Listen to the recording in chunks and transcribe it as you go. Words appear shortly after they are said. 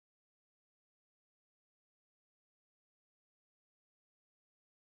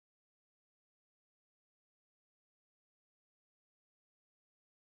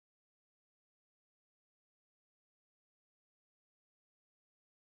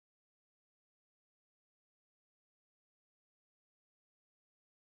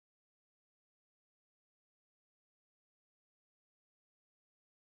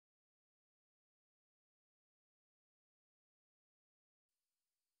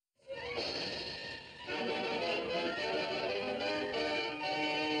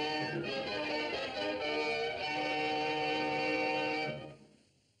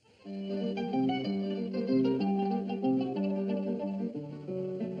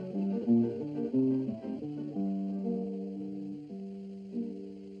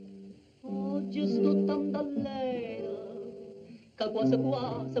quasi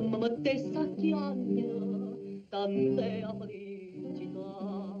quasi mi mettesse a chiagne tante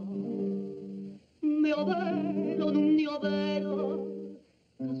felicità. Mio vero, non mio vero,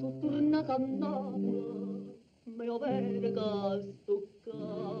 che sono tornata a Napoli, mio vero che sto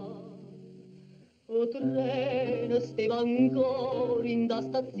qua. O treno stava ancora in da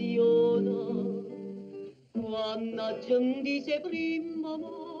stazione, quando la gente dice prima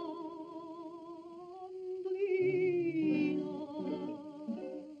mandolina.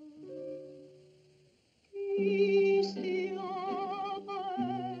 Chi stia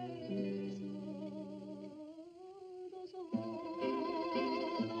paese da solo,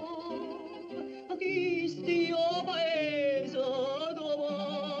 chi stia paese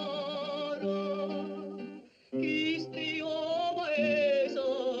domani, chi stia paese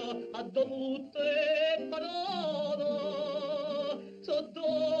a tutte parole, sotto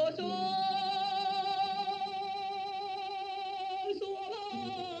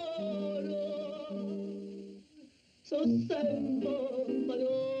so sempre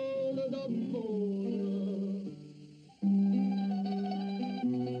parole d'amore.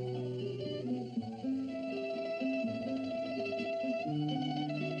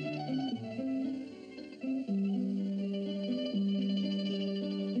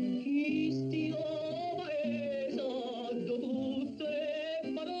 Chi stia paese tutte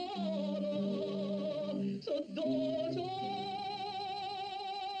parole, sotto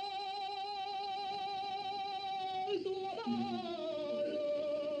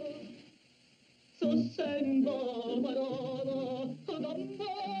so sempre parole d'amore.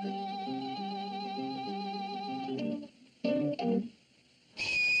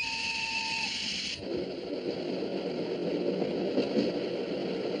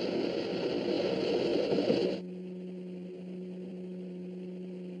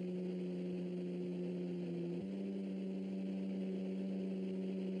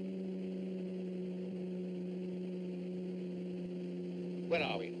 Where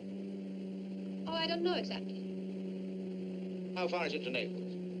are we? Oh, I don't know exactly. How far is it to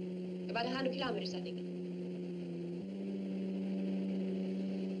Naples? About 100 kilometers, I think. Do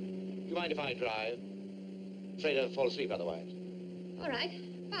you mind if I drive? Afraid I'll fall asleep otherwise. All right,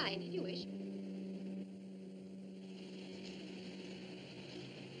 fine, if you wish.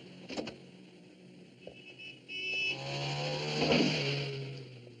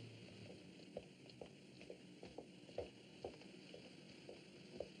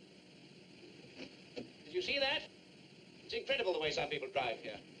 Did you see that? It's incredible the way some people drive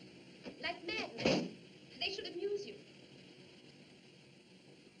here. Like madmen. They should amuse you.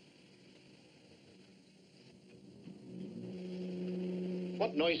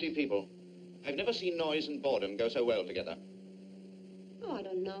 What noisy people. I've never seen noise and boredom go so well together. Oh, I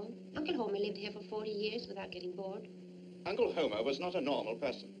don't know. Uncle Homer lived here for 40 years without getting bored. Uncle Homer was not a normal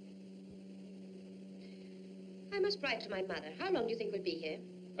person. I must write to my mother. How long do you think we'll be here?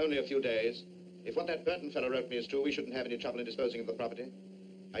 Only a few days. If what that Burton fellow wrote me is true, we shouldn't have any trouble in disposing of the property.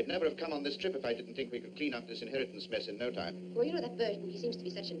 I'd never have come on this trip if I didn't think we could clean up this inheritance mess in no time. Well, you know that Burton, he seems to be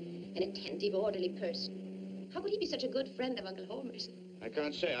such an attentive, orderly person. How could he be such a good friend of Uncle Homer's? I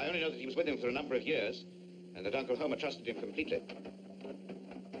can't say. I only know that he was with him for a number of years, and that Uncle Homer trusted him completely.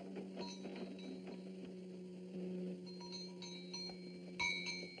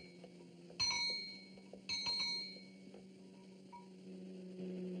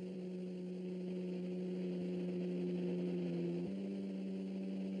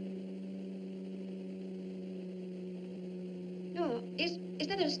 No, is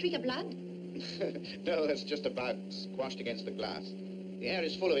that a streak of blood? No, that's just a bug squashed against the glass. The air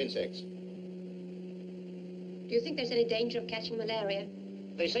is full of insects. Do you think there's any danger of catching malaria?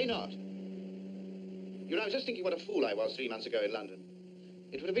 They say not. You know, I was just thinking what a fool I was 3 months ago in London.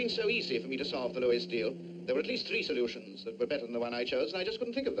 It would have been so easy for me to solve the Lewis deal. There were at least 3 solutions that were better than the one I chose, and I just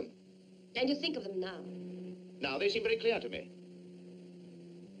couldn't think of them. And you think of them now? Now they seem very clear to me.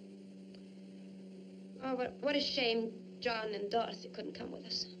 Oh, what a shame John and Dorothy couldn't come with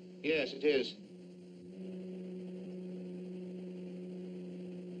us. Yes, it is.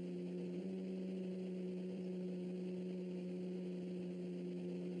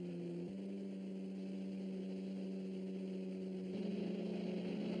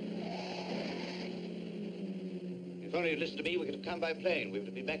 If only you'd listened to me, we could have come by plane. We would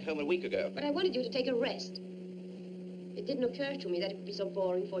have been back home a week ago. But I wanted you to take a rest. It didn't occur to me that it would be so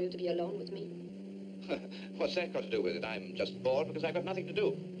boring for you to be alone with me. What's that got to do with it? I'm just bored because I've got nothing to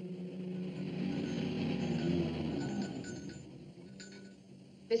do.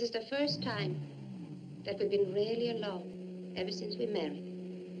 This is the first time that we've been really alone ever since we married.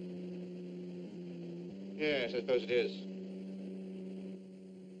 Yes, I suppose it is.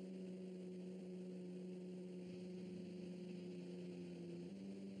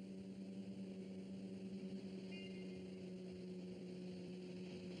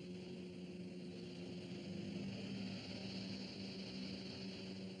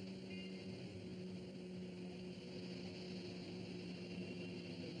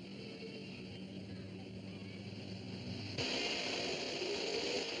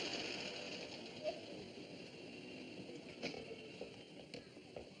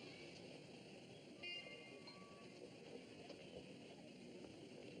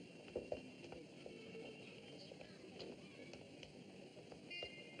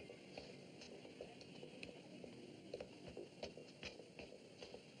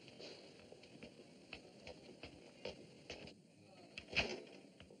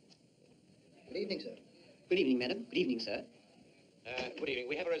 evening, sir. Good evening, madam. Good evening, sir. Good evening.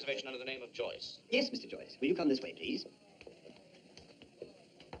 We have a reservation under the name of Joyce. Yes, Mr. Joyce. Will you come this way, please?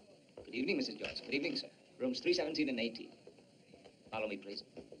 Good evening, Mrs. Joyce. Good evening, sir. Rooms 317 and 18. Follow me, please.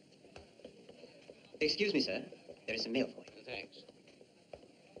 Excuse me, sir. There is some mail for you. Thanks.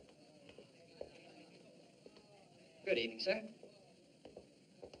 Good evening, sir.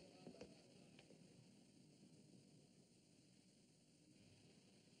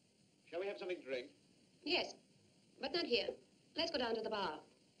 Shall we have something to drink? Yes, but not here. Let's go down to the bar.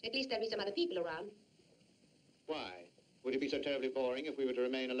 At least there'll be some other people around. Why? Would it be so terribly boring if we were to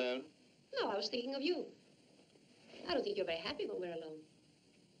remain alone? No, I was thinking of you. I don't think you're very happy when we're alone.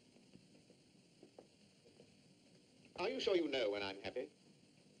 Are you sure you know when I'm happy?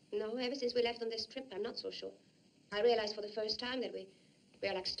 No, ever since we left on this trip, I'm not so sure. I realized for the first time that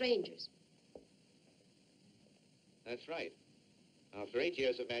we're like strangers. That's right. After 8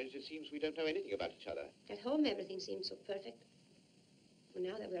 years of marriage, it seems we don't know anything about each other. At home, everything seemed so perfect. But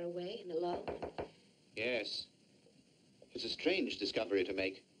now that we're away and alone... Yes. It's a strange discovery to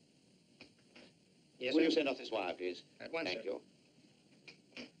make. Yes, Will sir. you send off this wire, please? At once, Thank sir.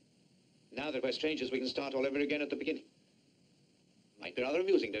 you. Now that we're strangers, we can start all over again at the beginning. Might be rather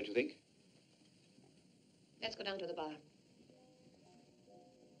amusing, don't you think? Let's go down to the bar.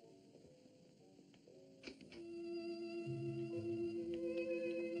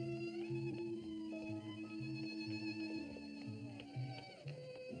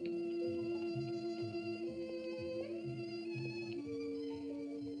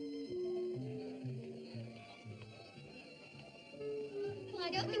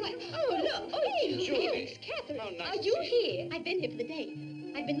 Oh, look. Oh, you. Julie. Yes, Catherine. How nice Are to you see here? I've been here for the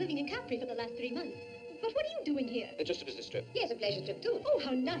day. I've been living in Capri for the last 3 months. But what are you doing here? Just a business trip. Yes, a pleasure trip, too. Oh,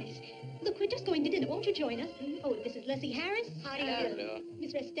 how nice. Look, we're just going to dinner. Won't you join us? Oh, this is Leslie Harris. Howdy, Hello.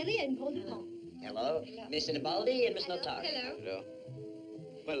 Miss Restelia and Paul Dupont. Hello. Miss Inibaldi and Miss Notari. Hello. Hello.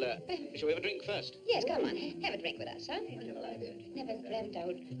 Well, shall we have a drink first? Yes, come on. Have a drink with us, huh? Never dreamt I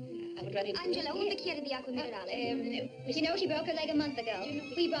would run into... Angela, un bicchiere di acqua minerale. You know, she broke her leg a month ago.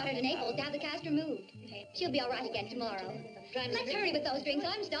 We brought her to Naples to have the cast removed. She'll be all right again tomorrow. Let's hurry with those drinks.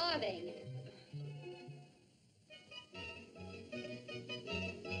 I'm starving.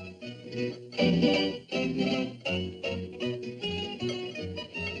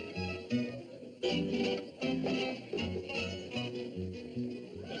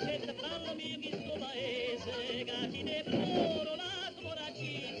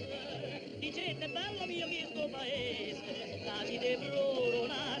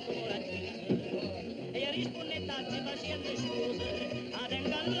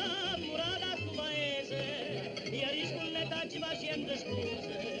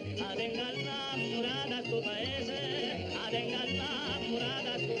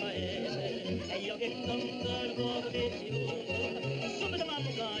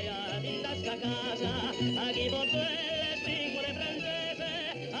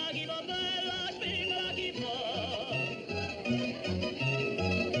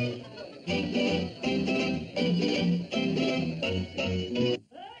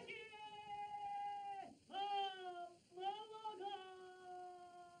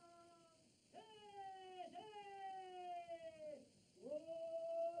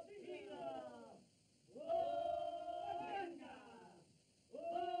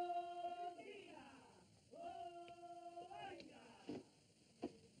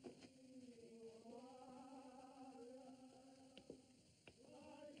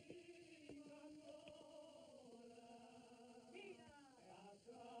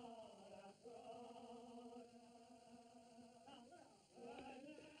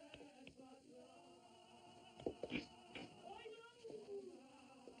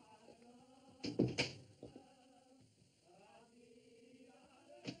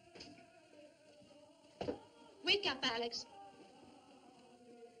 Wake up, Alex.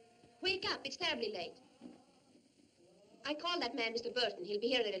 Wake up. It's terribly late. I called that man, Mr. Burton. He'll be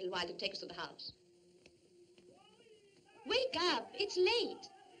here in a little while to take us to the house. Wake up. It's late.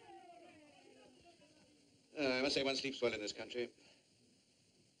 I must say one sleeps well in this country.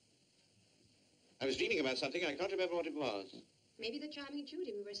 I was dreaming about something. I can't remember what it was. Maybe the charming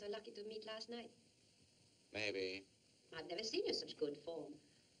Judy we were so lucky to meet last night. Maybe. I've never seen you in such good form.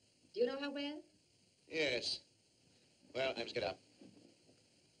 Do you know her well? Yes. Well, I must get up.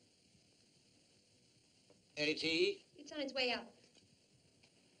 Any tea? It's on its way up.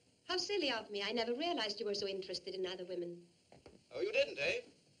 How silly of me. I never realized you were so interested in other women. Oh, you didn't, eh?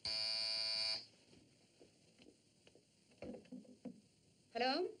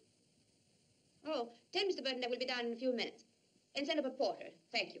 Hello? Oh, tell Mr. Burton that we'll be down in a few minutes. And send up a porter.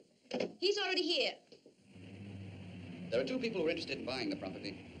 Thank you. He's already here. There are two people who are interested in buying the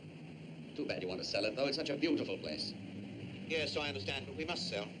property. Too bad you want to sell it, though. It's such a beautiful place. Yes, so I understand, but we must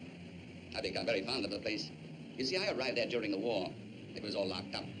sell. I've become very fond of the place. You see, I arrived there during the war. It was all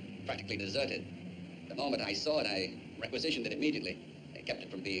locked up, practically deserted. The moment I saw it, I requisitioned it immediately. They kept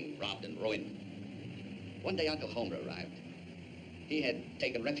it from being robbed and ruined. One day, Uncle Homer arrived. He had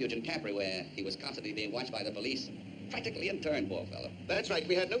taken refuge in Capri, where he was constantly being watched by the police. Practically interned, poor fellow. That's right.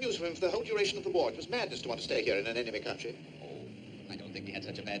 We had no use for him for the whole duration of the war. It was madness to want to stay here in an enemy country. Oh, I don't think he had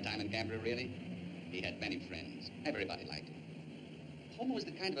such a bad time in Capri, really. He had many friends. Everybody liked him. Homer was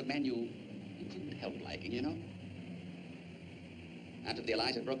the kind of a man you couldn't help liking, you know? After the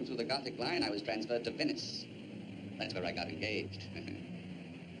Allies had broken through the Gothic line, I was transferred to Venice. That's where I got engaged.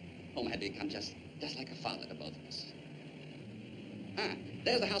 Homer had become just like a father to both of us. Ah,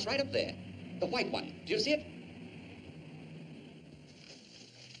 there's the house right up there. The white one. Do you see it?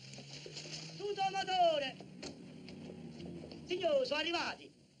 Tutto motore! Signori, sono arrivati.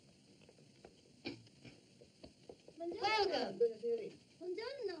 Welcome.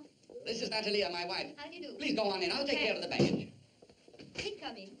 Buongiorno. This is Natalia, my wife. How do you do? Please go on in. I'll take care of the baggage. Please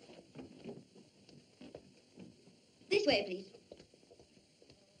come in. This way, please.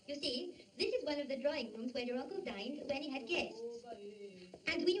 You see, this is one of the drawing rooms where your uncle dined when he had guests.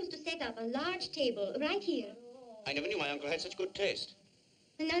 And we used to set up a large table right here. I never knew my uncle had such good taste.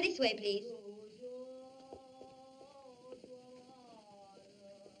 And now this way, please.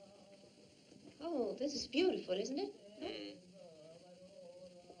 Oh, this is beautiful, isn't it?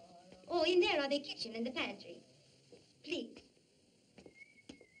 Oh, in there are the kitchen and the pantry. Please.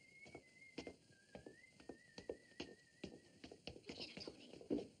 Look at her,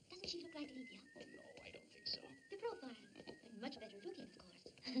 Tony. Doesn't she look like Lydia? Oh, no, I don't think so. The profile. And much better looking, of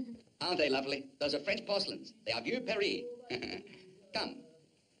course. Aren't they lovely? Those are French porcelains. They are Vieux Paris. Come.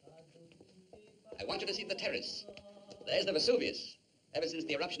 I want you to see the terrace. There's the Vesuvius. Ever since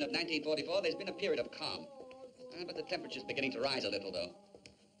the eruption of 1944, there's been a period of calm. But the temperature's beginning to rise a little, though.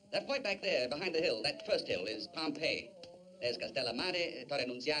 That point back there, behind the hill, that first hill, is Pompeii. There's Castellamare, Torre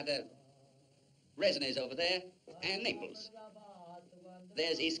Annunziata, Resines over there, and Naples.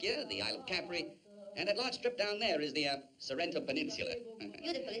 There's Ischia, the Isle of Capri, and that large strip down there is the Sorrento Peninsula.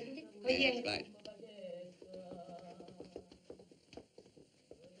 Beautiful, isn't it? Oh, yes. That's right.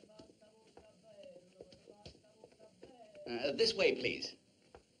 This way, please.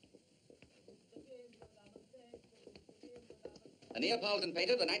 A Neapolitan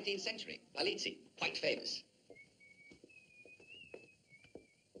painter of the 19th century, Palizzi, quite famous.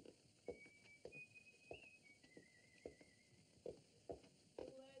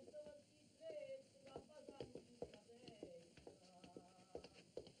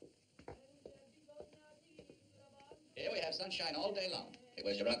 Here we have sunshine all day long. It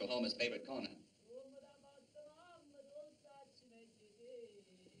was your Uncle Homer's favorite corner.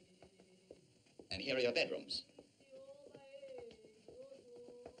 And here are your bedrooms.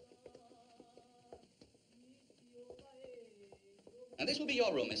 And this will be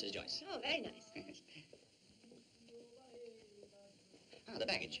your room, Mrs. Joyce. Oh, very nice. The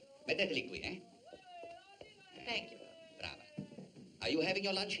baggage. Metteteli qui, eh? Thank you. Brava. Are you having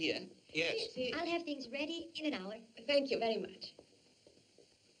your lunch here? Yes. I'll have things ready in an hour. Thank you very much.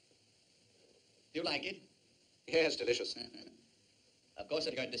 Do you like it? Yes, delicious. Of course,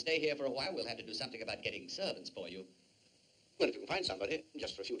 if you're going to stay here for a while, we'll have to do something about getting servants for you. Well, if you can find somebody,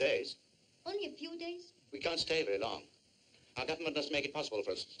 just for a few days. Only a few days? We can't stay very long. Our government doesn't make it possible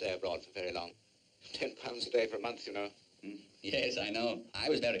for us to stay abroad for very long. £10 a day for a month, you know. Yes, I know. I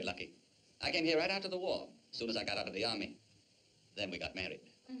was very lucky. I came here right after the war, as soon as I got out of the army. Then we got married.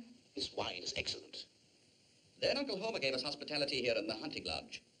 This wine is excellent. Then Uncle Homer gave us hospitality here in the hunting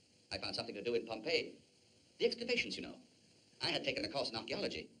lodge. I found something to do in Pompeii. The excavations, you know. I had taken a course in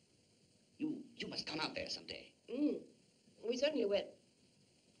archaeology. You must come out there someday. We certainly will.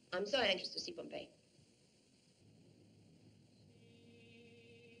 I'm so anxious to see Pompeii.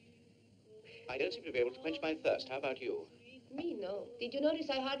 I don't seem to be able to quench my thirst. How about you? Me, no. Did you notice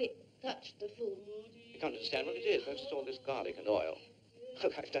I hardly touched the food? You can't understand what it is. Perhaps it's all this garlic and oil.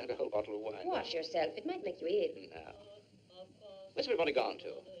 Look, I've downed a whole bottle of wine. Wash yourself. It might make you ill. Now. Where's everybody gone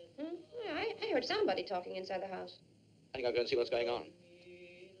to? Yeah, I heard somebody talking inside the house. I think I'll go and see what's going on.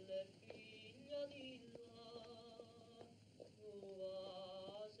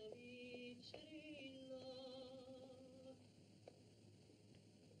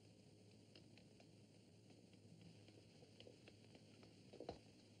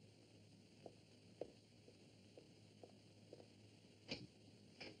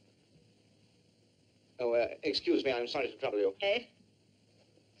 Oh, excuse me, I'm sorry to trouble you. Eh?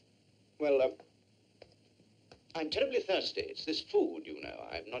 Well, I'm terribly thirsty. It's this food, you know.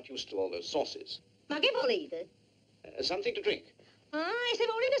 I'm not used to all those sauces. Ma che volete? Something to drink. Ah, e se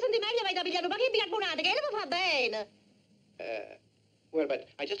volete senti meglio vai da pigliare un pacchetto di bicarbonate, che le fa bene. Well, but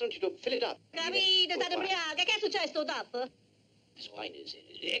I just want you to fill it up. Capite, state ubriache. Che è successo, Tap? This wine is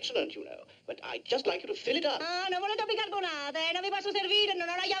excellent, you know. But I'd just like you to fill it up. Ah, non volete bicarbonate, non vi posso servire, non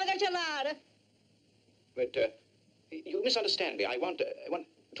ho la chiave del cellare. But you misunderstand me. I want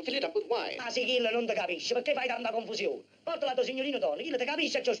to fill it up with wine. Ah, sì, Kill, non ti capisci, perché fai tanta confusione? Portala tuo signorino Tony, Kill ti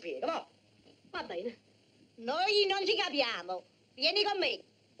capisce e ci spiega, va? Va bene. Noi non ci capiamo. Vieni con me.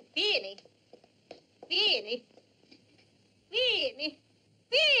 Vieni. Vieni. Vieni.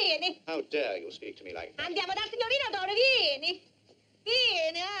 Vieni. How dare you speak to me like that? Andiamo dal signorino Tony, vieni.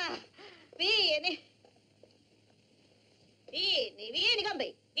 Vieni, vieni. Vieni con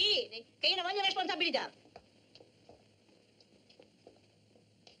me. Vieni, che io non voglio responsabilità.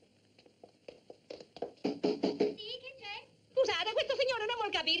 Sì, che c'è? Scusate, questo signore non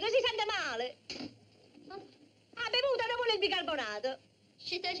vuol capire, si sente male. Ha bevuto e non vuole il bicarbonato.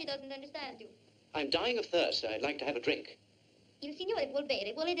 She says she doesn't understand you. I'm dying of thirst. I'd like to have a drink. Il signore vuol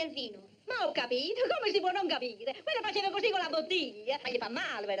bere, vuole del vino. Ma ho capito, come si può non capire? Quello faceva così con la bottiglia, ma gli fa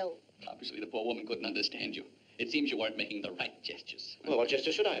male, però. Obviously, the poor woman couldn't understand you. It seems you weren't making the right gestures. Well, what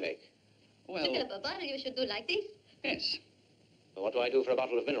gesture should I make? To fill Well, up a bottle, you should do like this. yes. Well, what do I do for a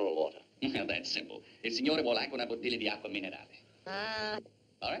bottle of mineral water? Well, that's simple. Il signore vuole anche una bottiglia di acqua minerale. Ah,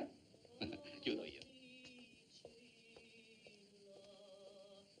 All right? Chiudo io.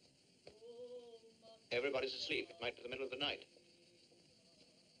 Everybody's asleep. It might be the middle of the night.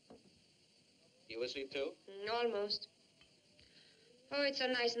 You asleep too? Almost. Oh, it's so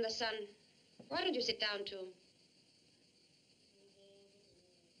nice in the sun. Why don't you sit down, too?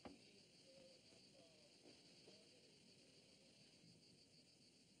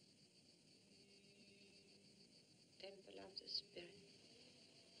 Temple of the Spirit.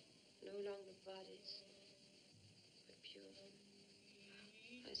 No longer bodies, but pure,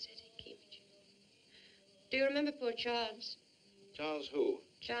 ascetic image. Do you remember poor Charles? Charles who?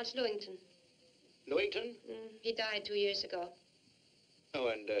 Charles Lewington. Lewington? He died 2 years ago. Oh,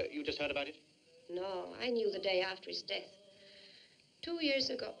 and you just heard about it? No, I knew the day after his death. 2 years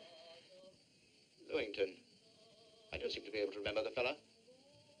ago. Lewington. I don't seem to be able to remember the fella.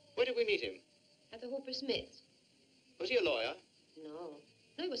 Where did we meet him? At the Hooper Smiths. Was he a lawyer? No,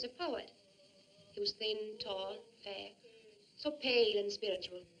 he was a poet. He was thin, tall, fair, so pale and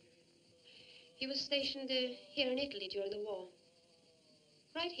spiritual. He was stationed here in Italy during the war.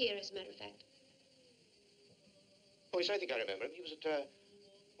 Right here, as a matter of fact. Oh, yes, I think I remember him. He was at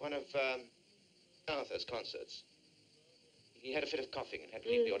one of Arthur's concerts. He had a fit of coughing and had to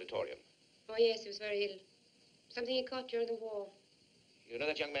leave the auditorium. Oh, yes, he was very ill. Something he caught during the war. You know,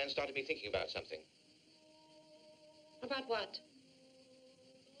 that young man started me thinking about something. About what?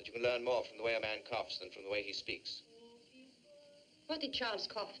 That you can learn more from the way a man coughs than from the way he speaks. What did Charles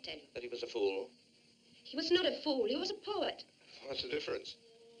Cough tell you? That he was a fool. He was not a fool. He was a poet. What's the difference?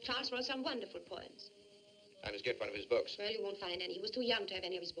 Charles wrote some wonderful poems. I must get one of his books. Well, you won't find any. He was too young to have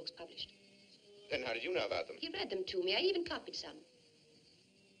any of his books published. Then how did you know about them? He read them to me. I even copied some.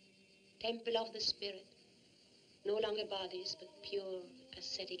 Temple of the Spirit. No longer bodies, but pure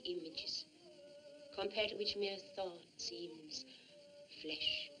ascetic images, compared to which mere thought seems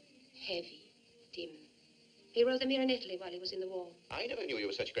flesh, heavy, dim. He wrote them here in Italy while he was in the war. I never knew you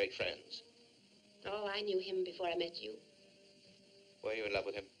were such great friends. Oh, I knew him before I met you. Were you in love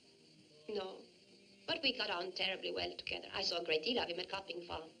with him? No, but we got on terribly well together. I saw a great deal of him at Copping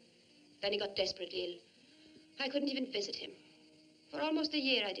Farm. Then he got desperately ill. I couldn't even visit him. For almost a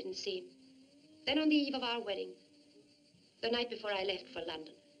year I didn't see him. Then on the eve of our wedding, the night before I left for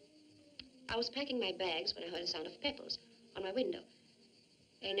London, I was packing my bags when I heard a sound of pebbles on my window.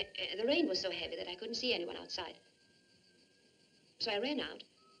 And the rain was so heavy that I couldn't see anyone outside. So I ran out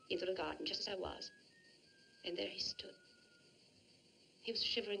into the garden just as I was. And there he stood. He was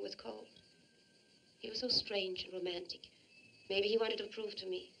shivering with cold. He was so strange and romantic. Maybe he wanted to prove to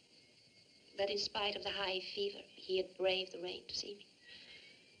me that in spite of the high fever, he had braved the rain to see me.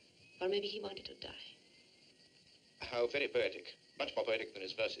 Or maybe he wanted to die. How very poetic. Much more poetic than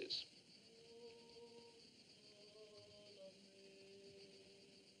his verses.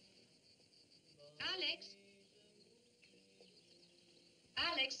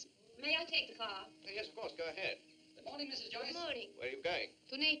 Alex, may I take the car? Yes, of course. Go ahead. Good morning, Mrs. Joyce. Good morning. Where are you going?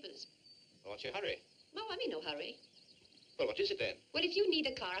 To Naples. Well, what's your hurry? No, I'm in no hurry. Well, what is it then? Well, if you need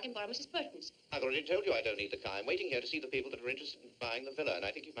a car, I can borrow Mrs. Burton's. I've already told you I don't need the car. I'm waiting here to see the people that are interested in buying the villa, and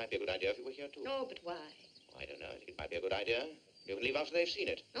I think it might be a good idea if you were here too. No, but why? I don't know. I think it might be a good idea. You can leave after they've seen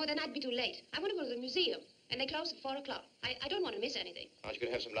it. Oh, then I'd be too late. I want to go to the museum, and they close at 4 o'clock. I don't want to miss anything. Aren't you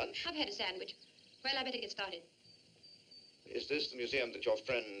going to have some lunch? I've had a sandwich. Well, I better get started. Is this the museum that your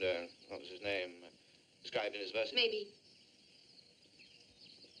friend, what was his name, described in his verses? Maybe.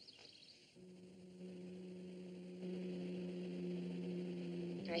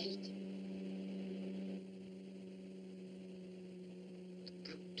 Right.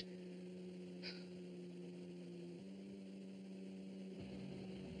 Brute.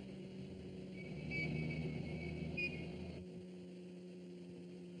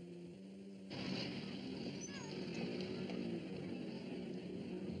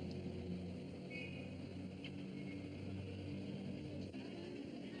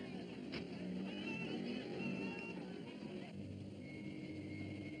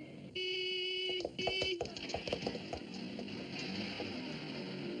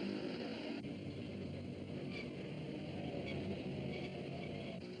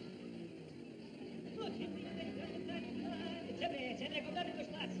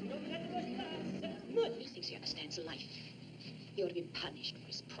 He thinks he understands life. He ought to be punished for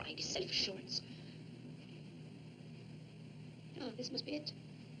his pride, his self-assurance. Oh, this must be it.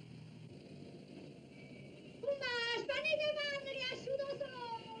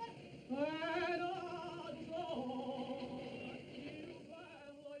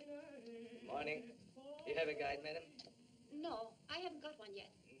 Morning. Do you have a guide, madam? No, I haven't got one yet.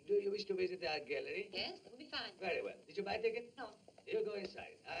 Do you wish to visit the art gallery? Yes, that would be fine. Very well. Did you buy a ticket? No. You go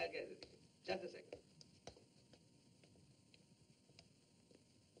inside. I'll get the ticket. Just a second.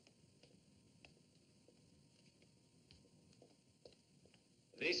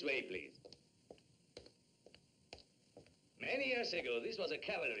 This way, please. Many years ago, this was a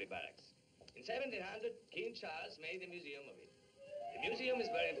cavalry barracks. In 1700, King Charles made a museum of it. The museum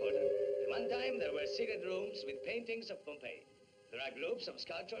is very important. At one time, there were secret rooms with paintings of Pompeii. There are groups of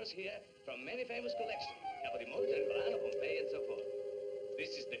sculptures here from many famous collections, Capodimonte, Colano, Pompeii, and so forth.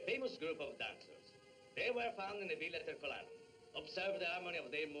 This is the famous group of dancers. They were found in the Villa Tercolano. Observe the harmony of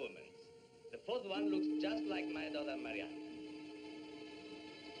their movements. The fourth one looks just like my daughter Marianne.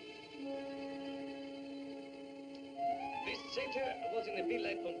 This satyr was in the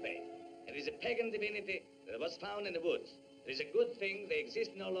Villa at Pompeii. It is a pagan divinity that was found in the woods. It is a good thing they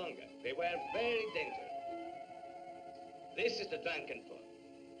exist no longer. They were very dangerous. This is the drunken form.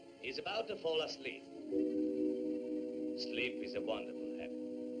 He is about to fall asleep. Sleep is a wonderful habit.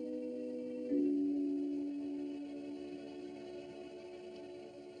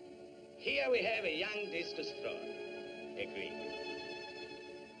 Here we have a young discus thrower, a Greek.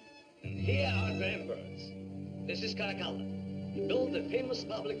 And here are the emperors. This is Caracalla. He built the famous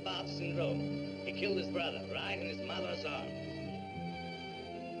public baths in Rome. He killed his brother right in his mother's arms.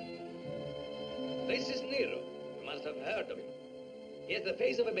 This is Nero. You must have heard of him. He had the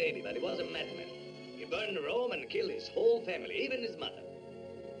face of a baby, but he was a madman. He burned Rome and killed his whole family, even his mother.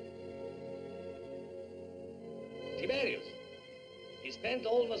 Tiberius. He spent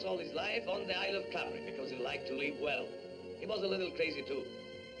almost all his life on the Isle of Capri because he liked to live well. He was a little crazy too.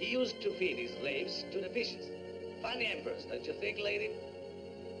 He used to feed his slaves to the fishes. Funny emperors, don't you think, lady?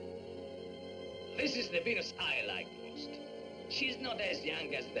 This is the Venus I like most. She's not as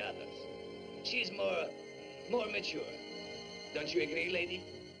young as the others. She's more mature. Don't you agree, lady?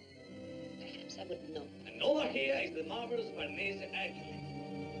 Perhaps I wouldn't know. And over here is the marvelous Farnese Hercules.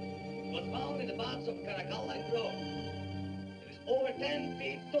 It was found in the baths of Caracalla in Rome. It is over 10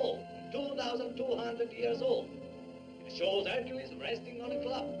 feet tall, 2,200 years old. It shows Hercules resting on a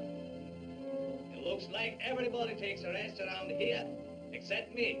club. It looks like everybody takes a rest around here,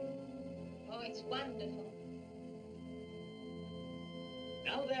 except me. Oh, it's wonderful.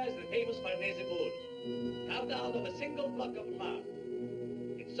 Now there's the famous Farnese Bull, carved out of a single block of marble.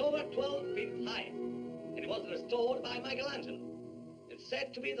 It's over 12 feet high, and it was restored by Michelangelo. It's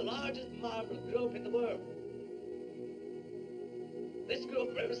said to be the largest marble group in the world. This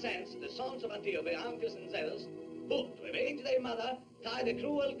group represents the sons of Antiope, Amphius and Zeus, who, to avenge their mother, tied a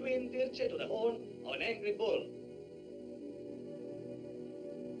cruel queen Dirce to the horn of an angry bull.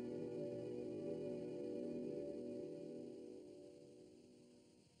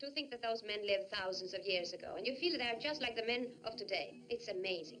 To think that those men lived thousands of years ago, and you feel they're just like the men of today. It's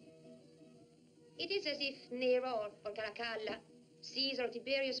amazing. It is as if Nero or Caracalla, Caesar or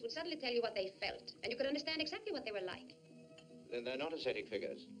Tiberius would suddenly tell you what they felt, and you could understand exactly what they were like. Then they're not ascetic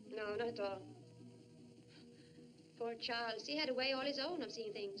figures. No, not at all. Poor Charles, he had a way all his own of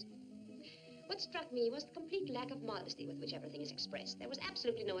seeing things. What struck me was the complete lack of modesty with which everything is expressed. There was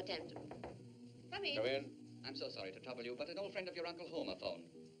absolutely no attempt to... Come in. Come in. I'm so sorry to trouble you, but an old friend of your Uncle Homer phoned.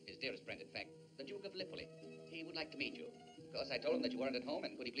 His dearest friend, in fact, the Duke of Lipoli. He would like to meet you. Of course, I told him that you weren't at home,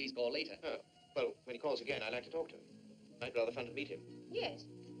 and could he please call later? Oh, well, when he calls again, I'd like to talk to him. Might be rather fun to meet him. Yes.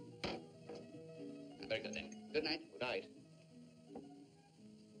 Very good, then. Good night. Good night.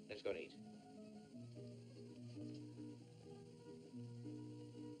 Let's go and eat.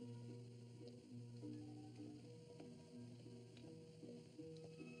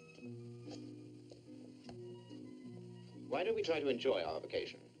 Why don't we try to enjoy our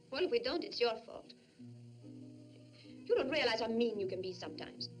vacation? Well, if we don't, it's your fault. You don't realize how mean you can be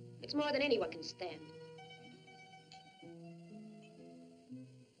sometimes. It's more than anyone can stand.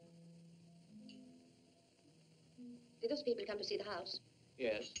 Did those people come to see the house?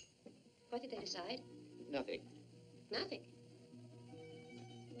 Yes. What did they decide? Nothing. Nothing.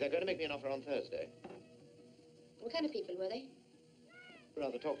 They're going to make me an offer on Thursday. What kind of people were they?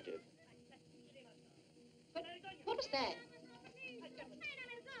 Rather talkative. But what was that?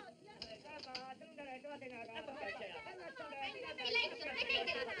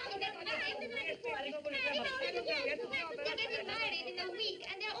 They're getting married in a week,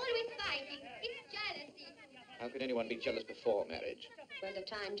 and they're always fighting. It's jealousy. How could anyone be jealous before marriage? Well, the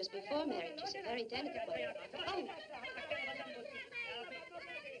time just before marriage is a very delicate one. Oh.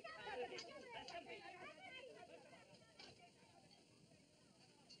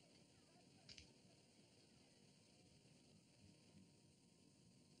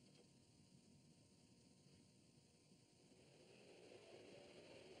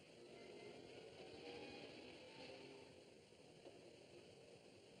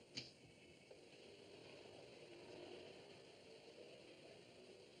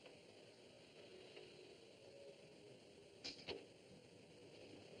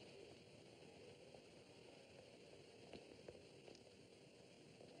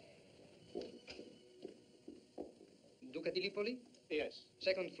 Duca di Lipoli? Yes.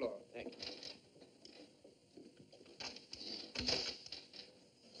 Second floor. Thank you.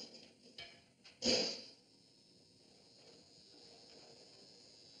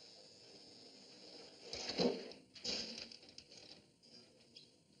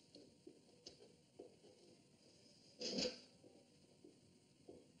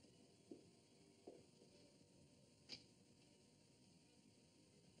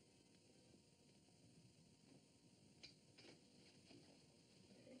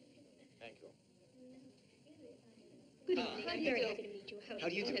 Thank you. Good evening. I'm very happy to meet you. How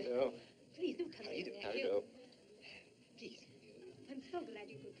do you do? Hello. Please do come How do you in. do? How do you do? Please. I'm so glad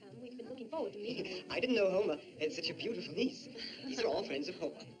you could come. We've been looking forward to meeting you. I didn't know Homer had such a beautiful niece. These are all friends of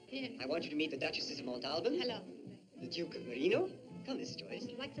Homer. Here. I want you to meet the Duchesses of Montalban. Hello. The Duke of Marino. Come, Mrs. Joyce.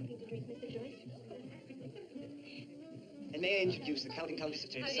 Would you like something to drink, Mr. Joyce? And may I introduce the Count and Countess of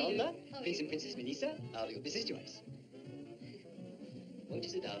How do you Trevisolda, do? Prince and Princess Melissa, our little Mrs. Joyce. Won't you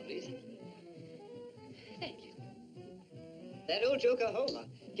sit down, please? Thank you. That old joker Homer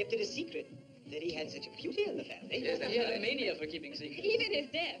kept it a secret that he had such a beauty in the family. Yes, he had a mania for keeping secrets. Even his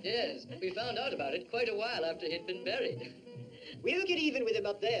death. Yes, we found out about it quite a while after he'd been buried. We'll get even with him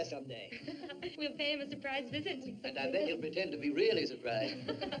up there someday. We'll pay him a surprise visit. And I bet he'll pretend to be really surprised.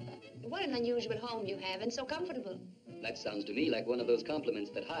 What an unusual home you have, and so comfortable. That sounds to me like one of those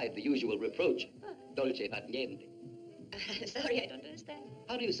compliments that hide the usual reproach. Dolce far niente. Sorry, I don't understand.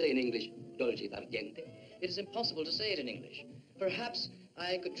 How do you say in English, dolce far niente? It is impossible to say it in English. Perhaps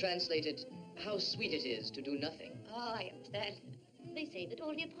I could translate it, how sweet it is to do nothing. Oh, I understand. They say that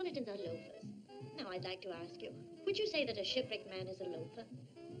all Neapolitans are loafers. Now, I'd like to ask you, would you say that a shipwrecked man is a loafer?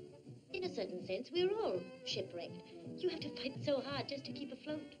 In a certain sense, we're all shipwrecked. You have to fight so hard just to keep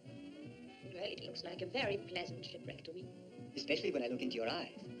afloat. Well, it looks like a very pleasant shipwreck to me. Especially when I look into your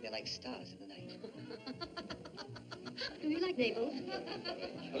eyes. They're like stars in the night. Do you like Naples?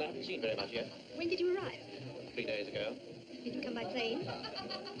 Well, I haven't seen very much yet. When did you arrive? 3 days ago. Did you come by plane?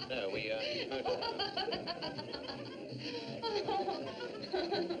 No, we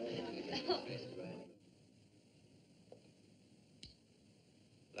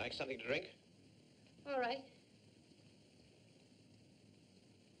Like something to drink? All right.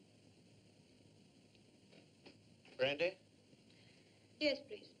 Brandy? Yes,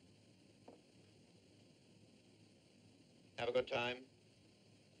 please. Have a good time?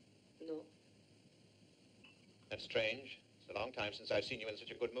 No. That's strange. It's a long time since I've seen you in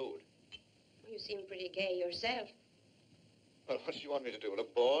such a good mood. You seem pretty gay yourself. Well, what do you want me to do?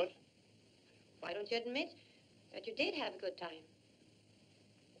 Look bored? Why don't you admit that you did have a good time?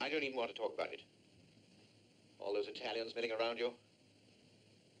 I don't even want to talk about it. All those Italians milling around you.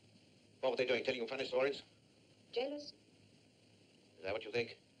 What were they doing? Telling you funny stories? Jealous? Is that what you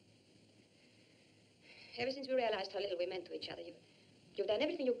think? Ever since we realized how little we meant to each other, you've done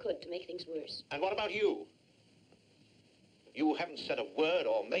everything you could to make things worse. And what about you? You haven't said a word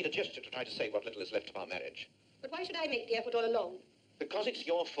or made a gesture to try to save what little is left of our marriage. But why should I make the effort all alone? Because it's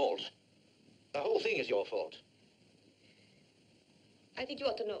your fault. The whole thing is your fault. I think you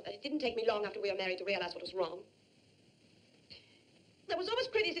ought to know that it didn't take me long after we were married to realize what was wrong. There was always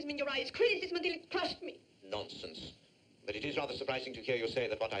criticism in your eyes, criticism until it crushed me. Nonsense. But it is rather surprising to hear you say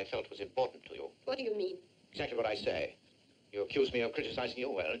that what I felt was important to you. What do you mean? Exactly what I say. You accuse me of criticizing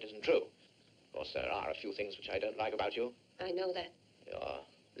you. Well, it isn't true. Of course, there are a few things which I don't like about you. I know that. Your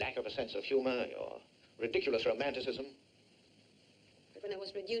lack of a sense of humor, your ridiculous romanticism. But when I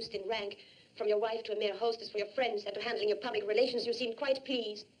was reduced in rank from your wife to a mere hostess for your friends and to handling your public relations, you seemed quite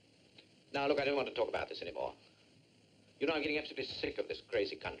pleased. Now, look, I don't want to talk about this anymore. You know, I'm getting absolutely sick of this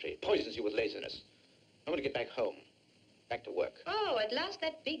crazy country. It poisons you with laziness. I want to get back home. Back to work. Oh, at last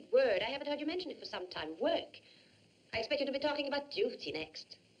that big word. I haven't heard you mention it for some time. Work. I expect you to be talking about duty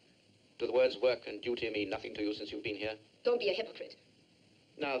next. Do the words work and duty mean nothing to you since you've been here? Don't be a hypocrite.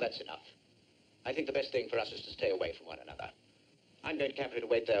 No, that's enough. I think the best thing for us is to stay away from one another. I'm going to Capri to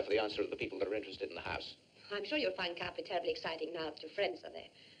wait there for the answer of the people that are interested in the house. I'm sure you'll find Capri terribly exciting now that your friends are there.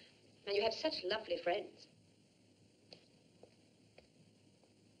 And you have such lovely friends.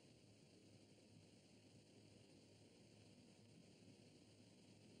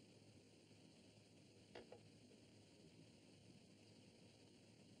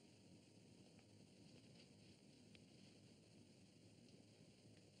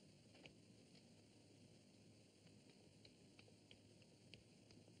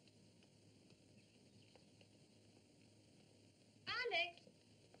 Alex!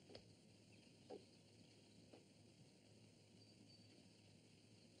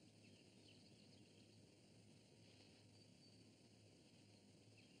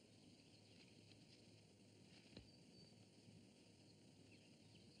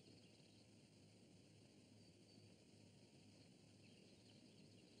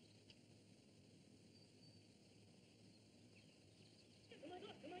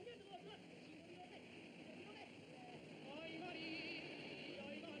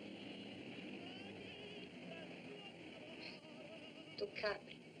 To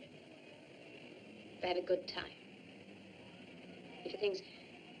Capri. To have a good time. If he thinks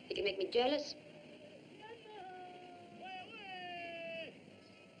he can make me jealous,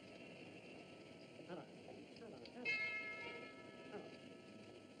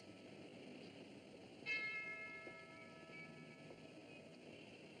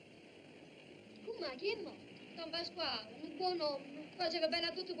 Ma chi è morto? Don Pasquale, un buon uomo, faceva bene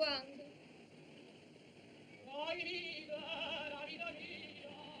a tutti quanti.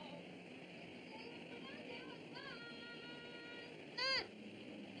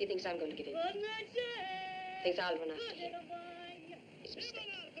 he thinks I'm going to give in. Thinks I'll run after him. It's a mistake.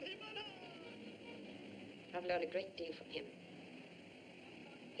 I've learned a great deal from him.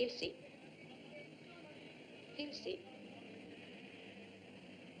 He'll see. He'll see.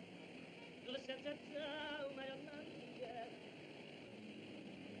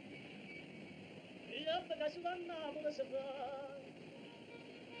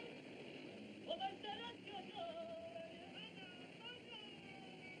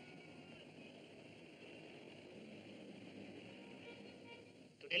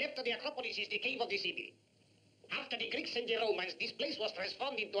 To the left of the Acropolis is the cave of the Sibyl. After the Greeks and the Romans, this place was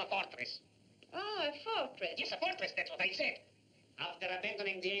transformed into a fortress. Oh, a fortress. Yes, a fortress, that's what I said. After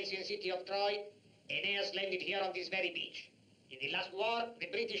abandoning the ancient city of Troy, Aeneas landed here on this very beach. In the last war, the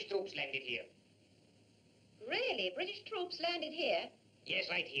British troops landed here. Really? British troops landed here? Yes,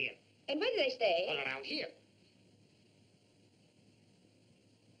 right here. And where did they stay? All around here.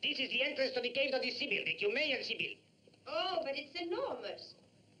 This is the entrance to the cave of the Sibyl, the Cumaean Sibyl. Oh, but it's enormous.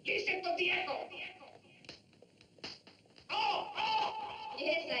 Listen to the echo! Oh, oh!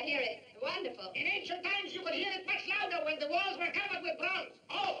 Yes, I hear it. Wonderful. In ancient times, you could hear it much louder when the walls were covered with bronze.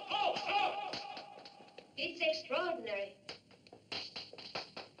 Oh, oh, oh! It's extraordinary.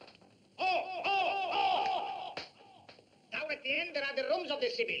 Oh, oh, oh! Down at the end, there are the rooms of the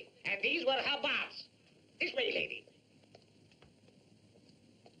Sibyl, and these were her baths. This way, lady.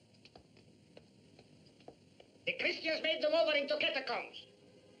 The Christians made them over into catacombs.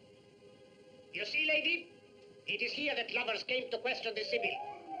 You see, lady, it is here that lovers came to question the Sibyl.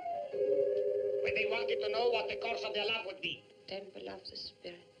 When they wanted to know what the course of their love would be. Temple of the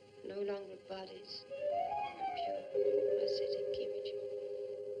spirit, no longer bodies, a pure, ascetic image.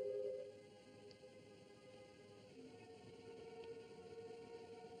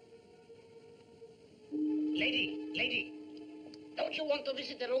 Lady, don't you want to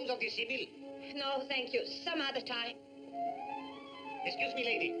visit the rooms of the Sibyl? No, thank you. Some other time. Excuse me,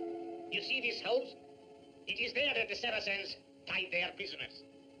 lady. You see these holes? It is there that the Saracens tied their prisoners.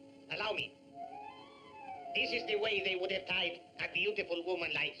 Allow me. This is the way they would have tied a beautiful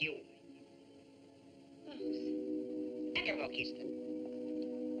woman like you. Acabo, kiste.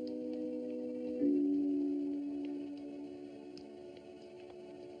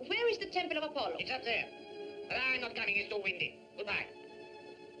 Where is the Temple of Apollo? It's up there. But I'm not coming, it's too windy. Goodbye.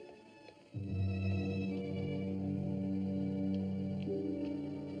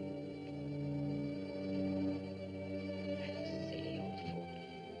 Silly old fool.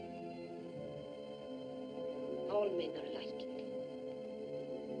 All men are like it.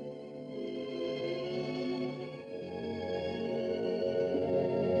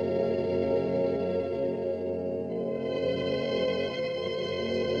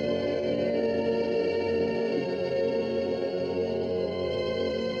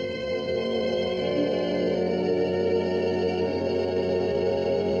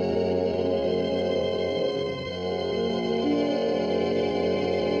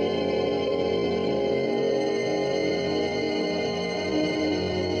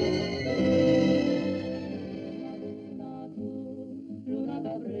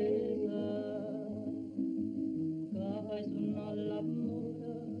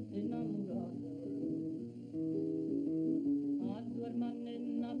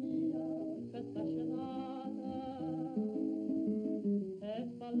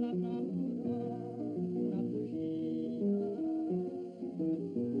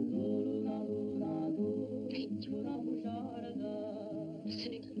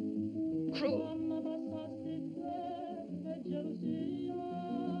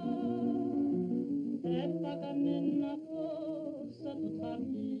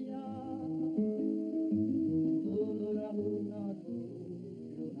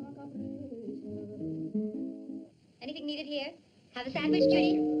 Anything needed here? Have a sandwich,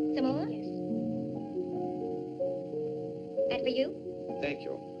 Judy? Some more? Yes. And for you? Thank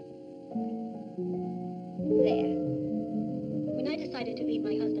you. There. When I decided to leave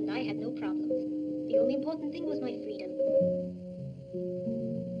my husband, I had no problems. The only important thing was my freedom.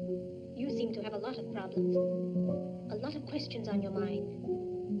 You seem to have a lot of problems. A lot of questions on your mind.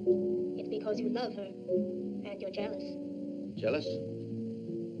 It's because you love her, and you're jealous. Jealous?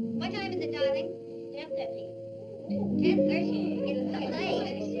 What time is it, darling? 10:30. 10:30? It's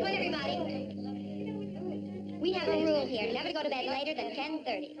late. Come on, everybody. We have a rule here. Never go to bed later than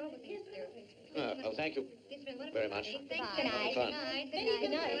 10:30. Oh, thank you very much. Good night. Fun. Good night.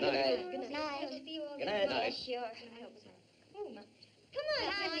 Good night. Good night. Good night. Good night. Night. Sure. Come on,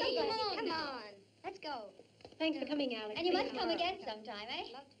 honey. Come on. Let's go. Thanks for coming, Alex. And you must come again sometime, eh?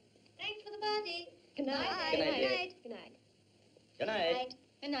 Thanks for the party. Good night. Good night, dear. Good night. Good night.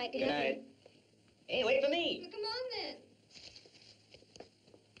 Good night. Good night. Hey, wait for me. Come on, then.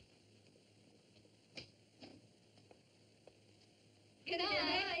 Good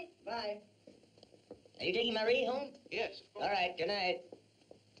night. Bye. Are you taking Marie home? Yes, of course. All right, good night.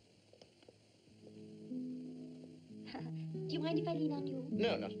 Do you mind if I lean on you?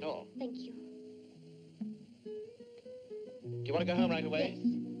 No, not at all. Thank you. Do you want to go home right away? Yes.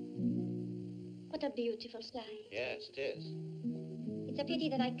 What a beautiful sky. Yes, it is. It's a pity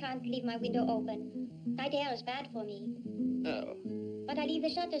that I can't leave my window open. Night air is bad for me. Oh. But I leave the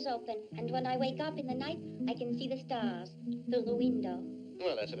shutters open, and when I wake up in the night, I can see the stars through the window.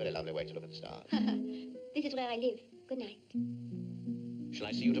 Well, that's a very lovely way to look at the stars. This is where I live. Good night. Shall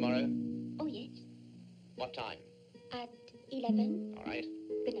I see you tomorrow? Oh, yes. What time? At 11. All right.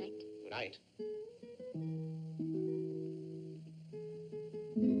 Good night. Good night.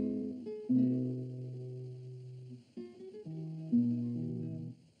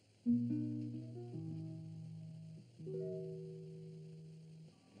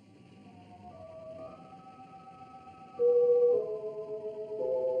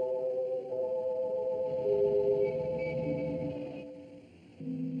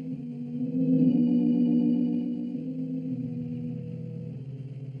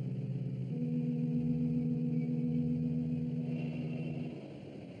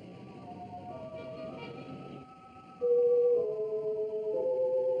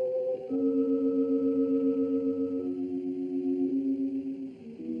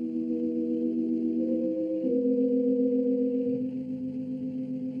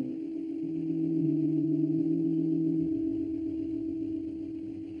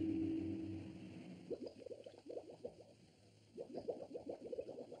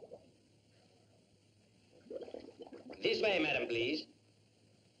 This way, madam, please.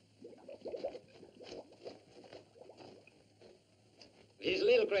 This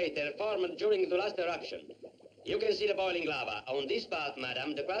little crater formed during the last eruption. You can see the boiling lava. On this part,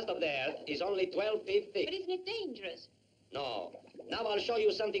 madam, the crust of the earth is only 12 feet thick. But isn't it dangerous? No. Now I'll show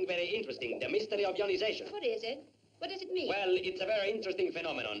you something very interesting, the mystery of ionization. What is it? What does it mean? Well, it's a very interesting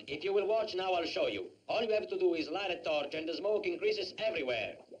phenomenon. If you will watch now, I'll show you. All you have to do is light a torch and the smoke increases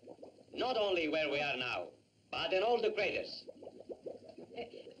everywhere. Not only where we are now, but in all the craters.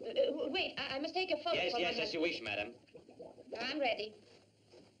 Wait, I must take a photo. Yes, yes, as you wish, madam. I'm ready.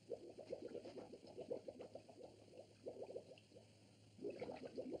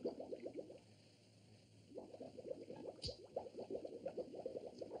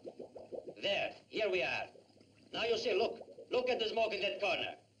 There, here we are. Now you see, look at the smoke in that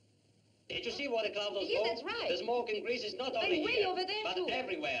corner. Did you see what the clouds of smoke? Yes, that's right. The smoke increases not only And way here, over there, but too.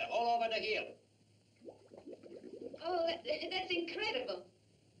 everywhere, all over the hill. Oh, that's incredible.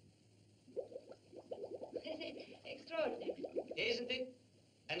 Extraordinary. Isn't it?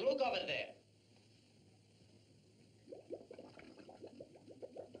 And look over there.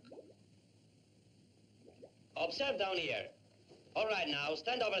 Observe down here. All right, now,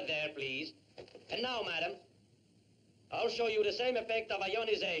 stand over there, please. And now, madam, I'll show you the same effect of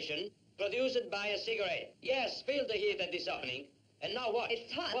ionization produced by a cigarette. Yes, feel the heat at this opening. And now watch.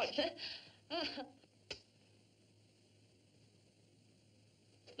 It's hot. Watch.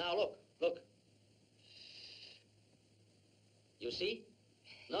 Now look. You see?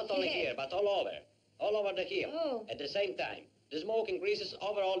 Not only Yes. here, but all over the hill. Oh. At the same time, the smoke increases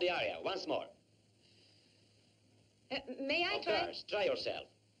over all the area. Once more. May I Of try? course, try yourself.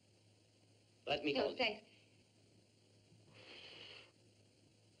 Let me No, hold. thanks.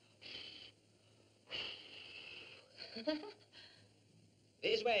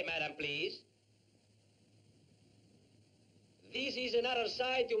 This way, madam, please. This is another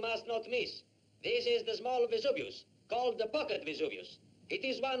site you must not miss. This is the small Vesuvius, called the pocket Vesuvius. It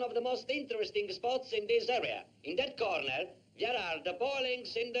is one of the most interesting spots in this area. In that corner, there are the boiling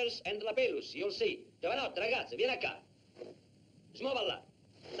cinders and lapellus, you'll see. Giovanotti, ragazzi, vieni qua. Smuova là.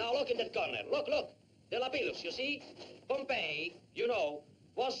 Now look in that corner. Look. The lapellus, you see? Pompeii, you know,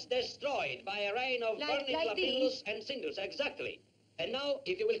 was destroyed by a rain of burning like lapellus and cinders, exactly. And now,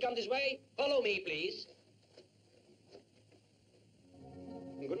 if you will come this way, follow me, please.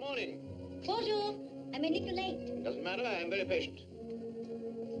 Good morning. Bonjour. I'm a little late. Doesn't matter, I am very patient.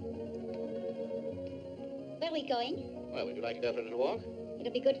 Where are we going? Well, would you like to go for a little walk?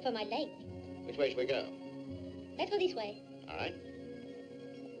 It'll be good for my leg. Which way shall we go? Let's go this way. All right.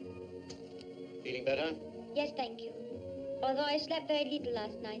 Feeling better? Yes, thank you. Although I slept very little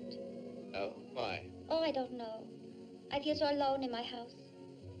last night. Oh, why? Oh, I don't know. I feel so alone in my house.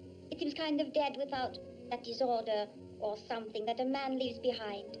 It seems kind of dead without that disorder or something that a man leaves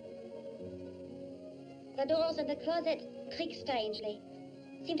behind. The doors of the closet creak strangely,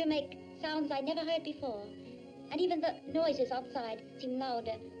 seem to make sounds I never heard before. And even the noises outside seem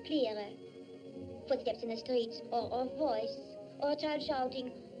louder, clearer. Footsteps in the streets, or a voice, or a child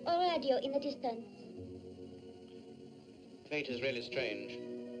shouting, or radio in the distance. Fate is really strange.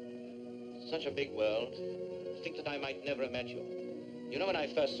 Such a big world. To think that I might never have met you. You know, when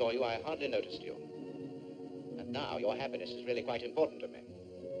I first saw you, I hardly noticed you. And now your happiness is really quite important to me.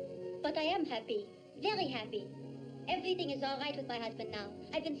 But I am happy, very happy. Everything is all right with my husband now.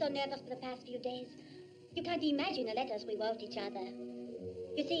 I've been so nervous for the past few days. You can't imagine the letters we wrote each other.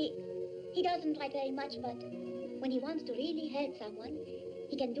 You see, he doesn't write very much, but when he wants to really help someone,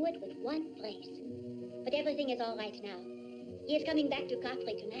 he can do it with one phrase. But everything is all right now. He is coming back to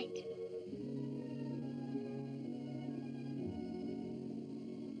Capri tonight.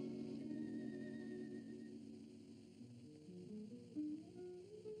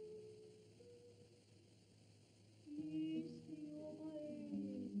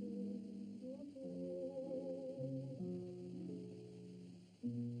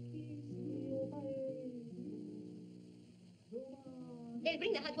 They'll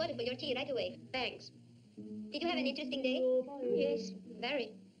bring the hot water for your tea right away. Thanks. Did you have an interesting day? Yes,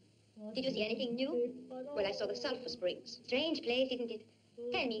 very. Did you see anything new? Well, I saw the sulfur springs. Strange place, isn't it?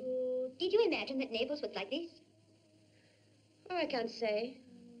 Tell me, did you imagine that Naples was like this? Oh, I can't say.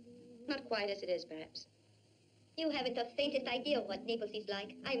 Not quite as it is, perhaps. You haven't the faintest idea of what Naples is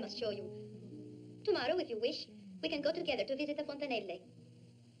like. I must show you. Tomorrow, if you wish, we can go together to visit the Fontanelle.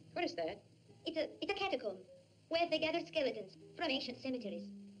 What is that? It's a catacomb, where they gather skeletons from ancient cemeteries.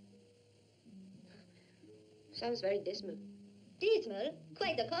 Sounds very dismal. Dismal?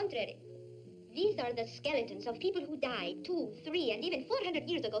 Quite the contrary. These are the skeletons of people who died 2, 3, and even 400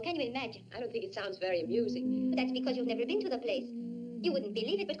 years ago. Can you imagine? I don't think it sounds very amusing. But that's because you've never been to the place. You wouldn't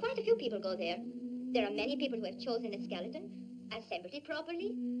believe it, but quite a few people go there. There are many people who have chosen a skeleton, Assemble it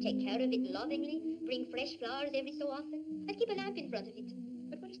properly, take care of it lovingly, bring fresh flowers every so often, and keep a lamp in front of it.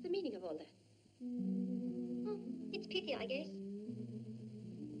 But what is the meaning of all that? Oh, it's pity, I guess.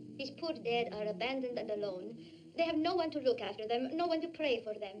 These poor dead are abandoned and alone. They have no one to look after them, no one to pray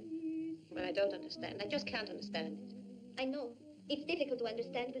for them. Well, I don't understand. I just can't understand it. I know. It's difficult to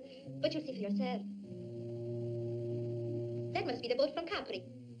understand, but you'll see for yourself. That must be the boat from Capri.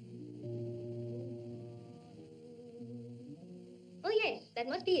 Oh, yes, that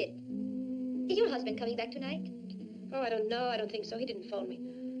must be it. Is your husband coming back tonight? Oh, I don't know. I don't think so. He didn't phone me.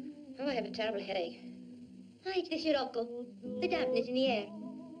 Oh, I have a terrible headache. Ah, it's the sirocco. The dampness in the air.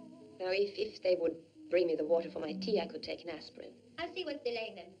 Now, if they would bring me the water for my tea, I could take an aspirin. I'll see what's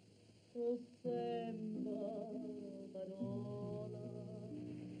delaying them.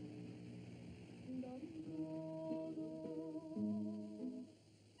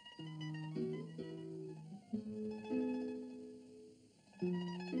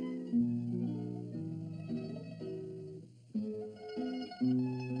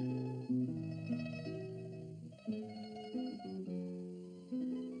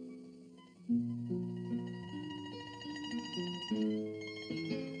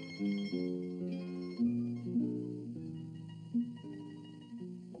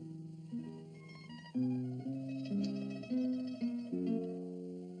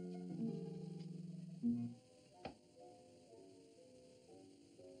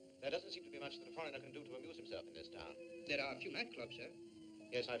 There doesn't seem to be much that a foreigner can do to amuse himself in this town. There are a few nightclubs, sir.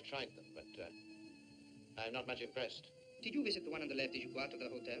 Yes, I've tried them, but I'm not much impressed. Did you visit the one on the left as you go out of the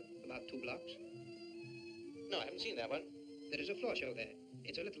hotel? About 2 blocks? No, I haven't seen that one. There is a floor show there.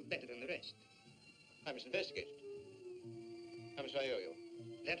 It's a little better than the rest. I must investigate it. How much do I owe you?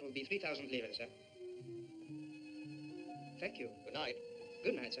 That will be 3,000 livres, sir. Thank you. Good night.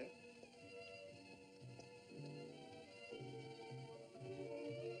 Good night, sir.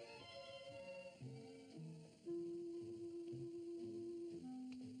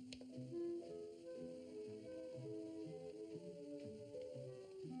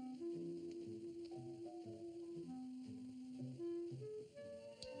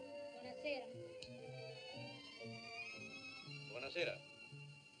 Buonasera. Buonasera.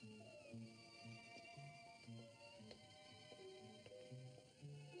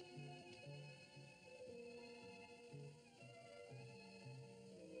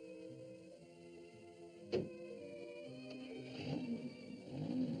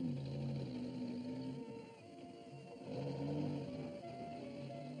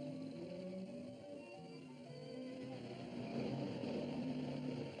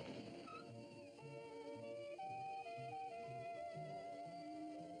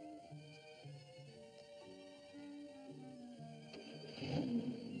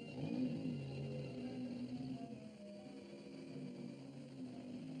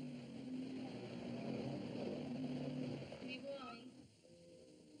 Mi vuoi?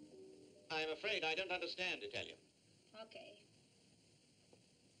 I'm afraid I don't understand Italian. Okay.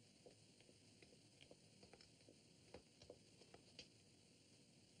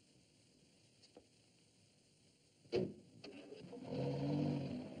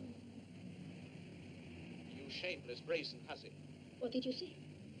 You shameless, brazen hussy. What did you say?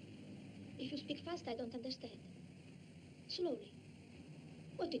 If you speak fast, I don't understand. Slowly.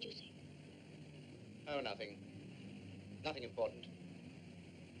 What did you say? Oh, nothing. Nothing important.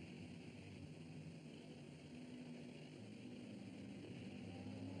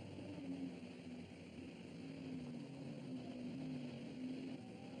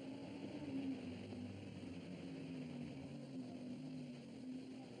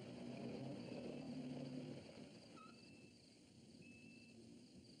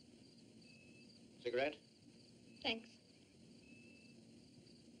 Cigarette? Thanks.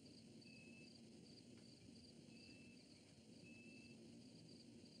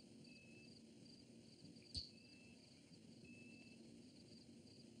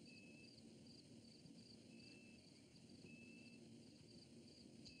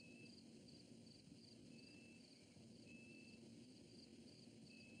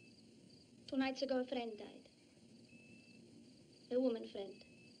 Two nights ago, a friend died. A woman friend.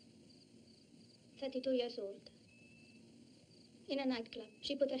 32 years old. In a nightclub.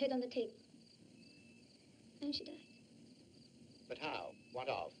 She put her head on the table. And she died. But how? What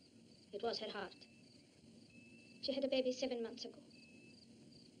of? It was her heart. She had a baby 7 months ago.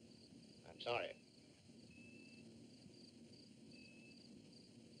 I'm sorry.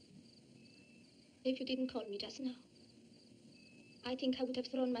 If you didn't call me just now, I think I would have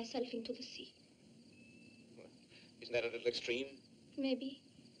thrown myself into the sea. Isn't that a little extreme? Maybe.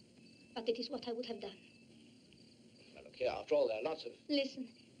 But it is what I would have done. Well, look here. After all, there are lots of... Listen,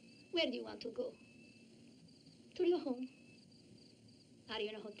 where do you want to go? To your home? Are you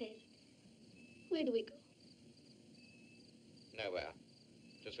in a hotel? Where do we go? Nowhere.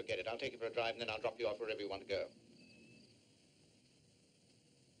 Just forget it. I'll take you for a drive, and then I'll drop you off wherever you want to go.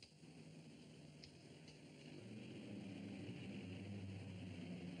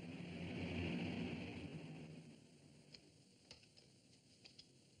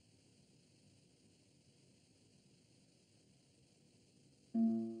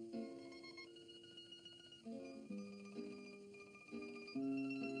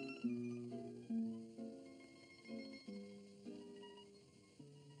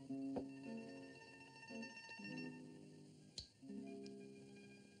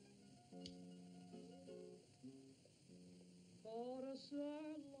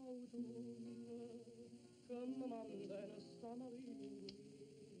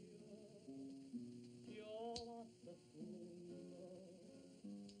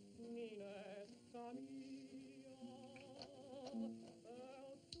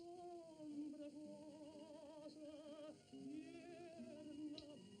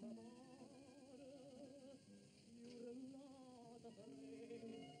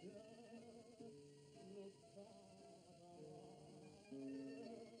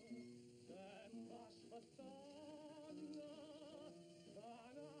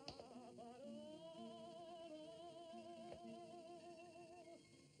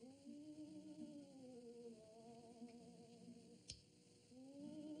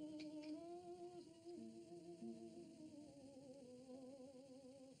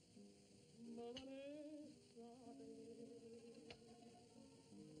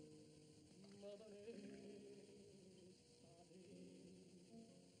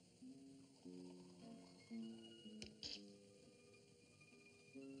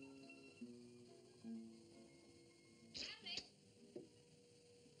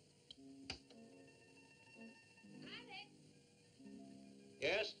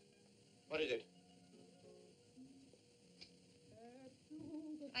 Yes? What is it?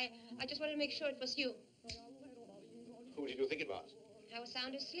 I just wanted to make sure it was you. Who did you think it was? I was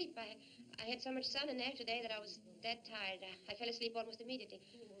sound asleep. I had so much sun in there today that I was dead tired. I fell asleep almost immediately.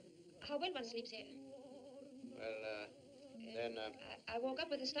 How well one sleeps here? Well, then... I woke up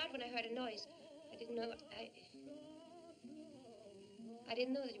with a start when I heard a noise. I didn't know... I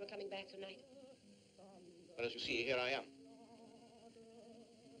didn't know that you were coming back tonight. Well, as you see, here I am.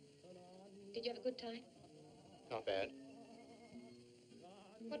 Did you have a good time? Not bad.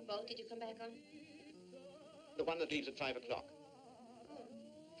 What boat did you come back on? The one that leaves at 5 o'clock. Oh,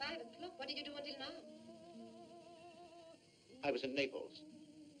 5 o'clock? What did you do until now? I was in Naples.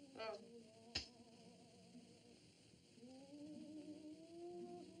 Oh.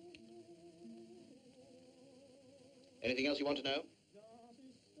 Anything else you want to know?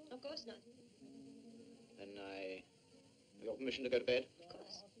 Of course not. Then I have your permission to go to bed? Of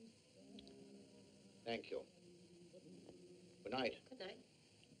course. Thank you. Good night. Good night.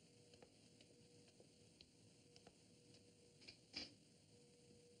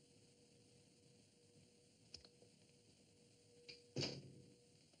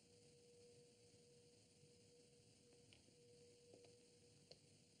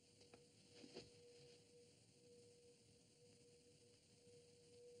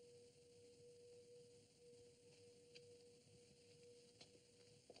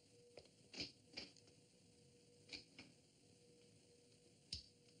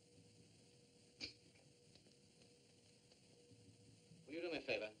 Will you do me a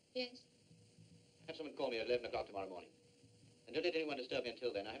favor? Yes? Have someone call me at 11 o'clock tomorrow morning. And don't let anyone disturb me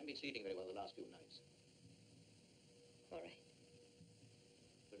until then. I haven't been sleeping very well the last few nights. All right.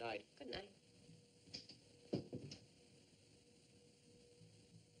 Good night. Good night.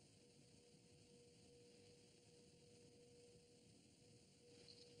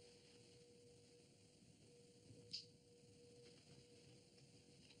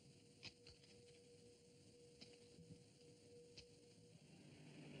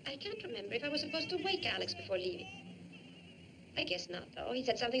 I can't remember if I was supposed to wake Alex before leaving. I guess not, though. He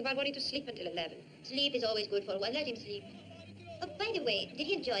said something about wanting to sleep until 11. Sleep is always good for one. Let him sleep. Oh, by the way, did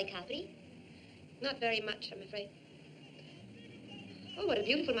you enjoy Capri? Not very much, I'm afraid. Oh, what a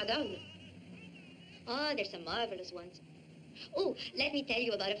beautiful Madonna. Oh, there's some marvelous ones. Oh, let me tell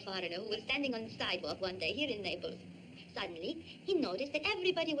you about a foreigner who was standing on the sidewalk one day here in Naples. Suddenly, he noticed that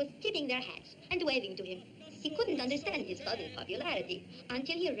everybody was tipping their hats and waving to him. He couldn't understand his sudden popularity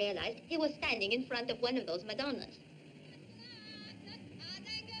until he realized he was standing in front of one of those Madonnas.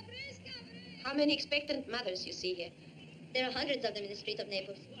 How many expectant mothers you see here? There are hundreds of them in the streets of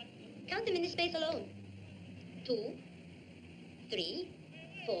Naples. Count them in this space alone. 2, 3,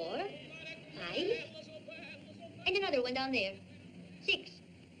 4, 5, and another one down there. 6.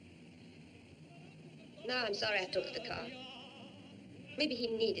 No, I'm sorry I took the car. Maybe he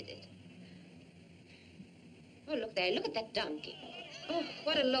needed it. Oh, look there. Look at that donkey. Oh,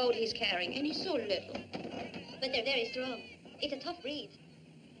 what a load he's carrying, and he's so little. But they're very strong. It's a tough breed.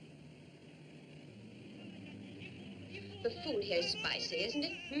 The food here is spicy, isn't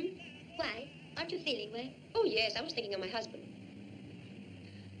it? Hmm? Why? Aren't you feeling well? Oh, yes. I was thinking of my husband.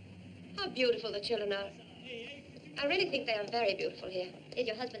 How beautiful the children are. I really think they are very beautiful here. Is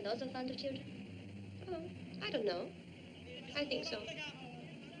your husband also fond of children? Oh, I don't know. I think so.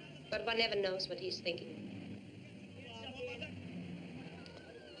 But one never knows what he's thinking.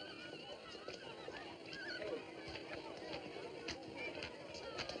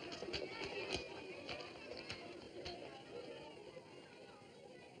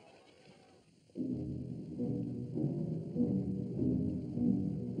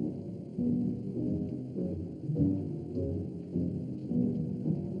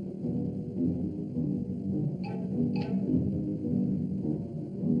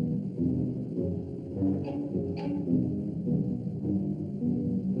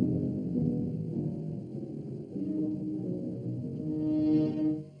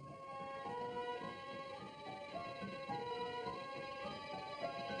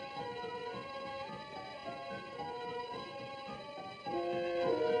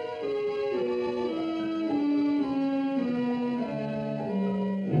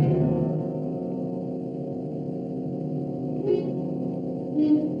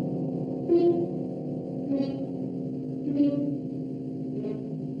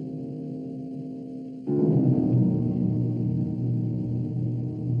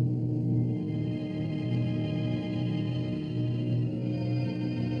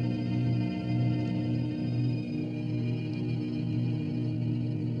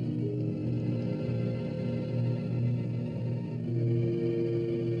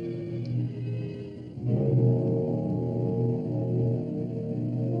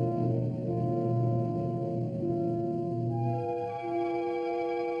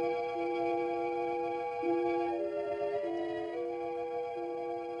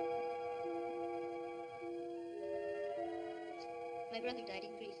 My brother died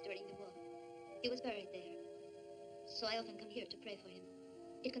in Greece during the war. He was buried there. So I often come here to pray for him.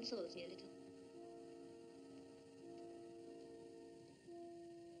 It consoles me a little.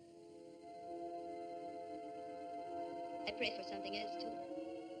 I pray for something else, too.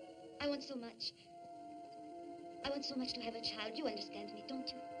 I want so much. I want so much to have a child. You understand me, don't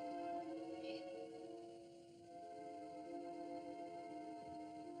you?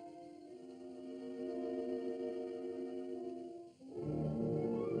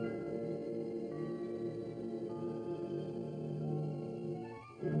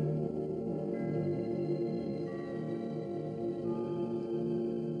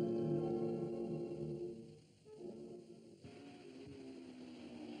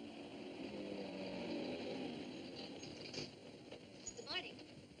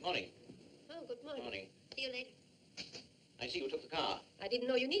 Morning. Oh, good morning. Morning. See you later. I see you took the car. I didn't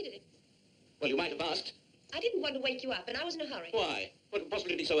know you needed it. Well, you might have asked. I didn't want to wake you up, and I was in a hurry. Why? What could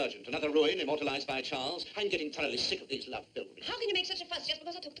possibly be so urgent? Another ruin immortalized by Charles? I'm getting thoroughly sick of these love pilgrimages. How can you make such a fuss just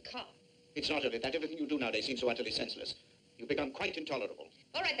because I took the car? It's not only that. Everything you do nowadays seems so utterly senseless. You've become quite intolerable.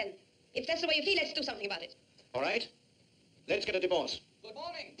 All right, then. If that's the way you feel, let's do something about it. All right? Let's get a divorce. Good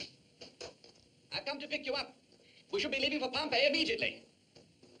morning. I've come to pick you up. We should be leaving for Pompeii immediately.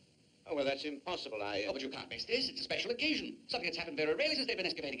 Oh, well, that's impossible. Oh, but you can't miss this. It's a special occasion. Something that's happened very rarely since they've been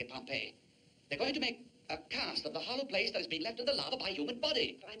excavating at Pompeii. They're going to make a cast of the hollow place that has been left in the lava by human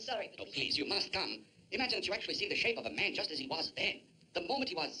body. Oh, I'm sorry, but... Oh, please, you must come. Imagine that you actually see the shape of a man just as he was then, the moment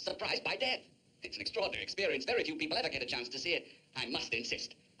he was surprised by death. It's an extraordinary experience. Very few people ever get a chance to see it. I must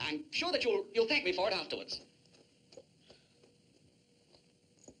insist. I'm sure that you'll thank me for it afterwards.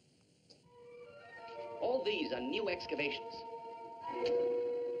 All these are new excavations.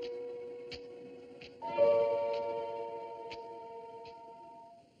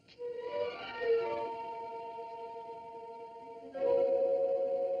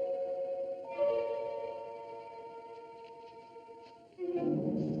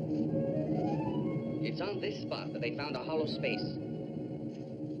 It's on this spot that they found a hollow space.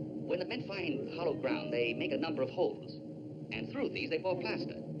 When the men find hollow ground, they make a number of holes. And through these, they pour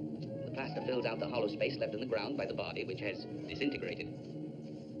plaster. The plaster fills out the hollow space left in the ground by the body, which has disintegrated.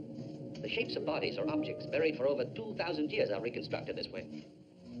 The shapes of bodies or objects buried for over 2,000 years are reconstructed this way.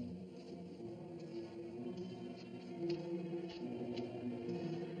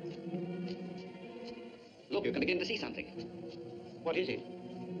 Look, you can begin to see something. What is it?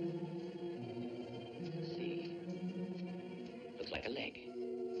 See. Looks like a leg.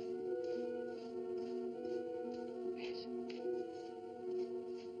 Yes.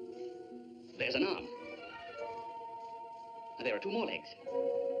 There's an arm. And there are two more legs. Well,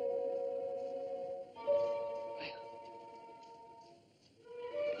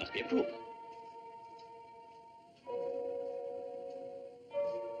 it must be a group.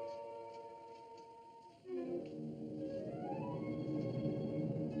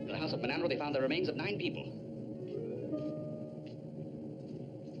 In the house of Menandro, they found the remains of 9 people.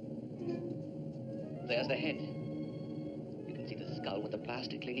 There's the head. You can see the skull with the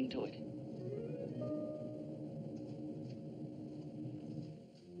plaster clinging to it.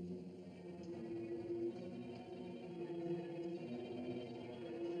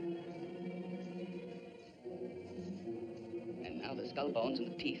 And now the skull bones and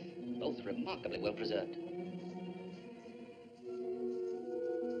the teeth, both remarkably well preserved.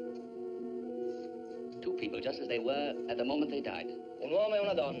 Two people just as they were at the moment they died. Un uomo e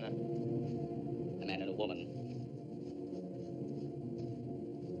una donna. A man and a woman.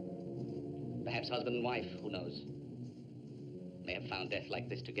 Perhaps husband and wife, who knows? May have found death like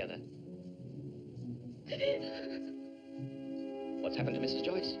this together. What's happened to Mrs.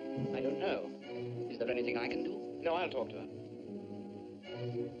 Joyce? I don't know. Is there anything I can do? No, I'll talk to her.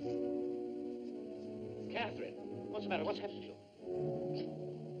 Catherine, what's the matter? What's happened to you?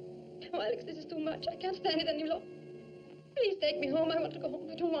 Oh, Alex, this is too much. I can't stand it any longer. Please take me home. I want to go home.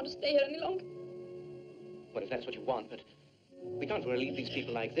 I don't want to stay here any longer. Well, if that's what you want, but we can't really leave these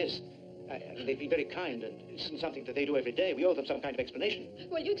people like this. I mean, they've been very kind, and it isn't something that they do every day. We owe them some kind of explanation.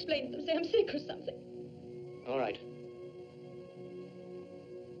 Well, you explain to them. Say I'm sick or something. All right.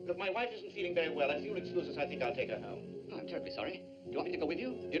 Look, my wife isn't feeling very well, and if you'll excuse us, I think I'll take her home. Oh, I'm terribly sorry. Do you want me to go with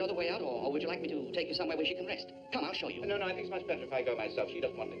you? Do you know the way out, or would you like me to take you somewhere where she can rest? Come, I'll show you. No, I think it's much better if I go myself. She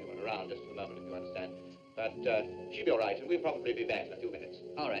doesn't want anyone around just for the moment, if you understand. But she'll be all right, and we'll probably be back in a few minutes.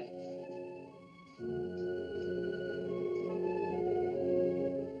 All right.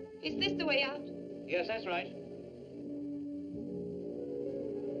 Is this the way out? Yes, that's right.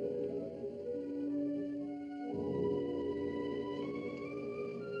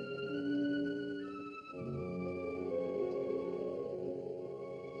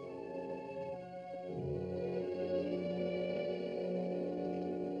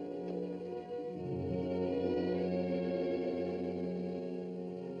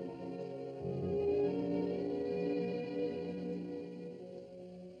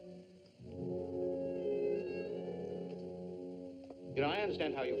 You know, I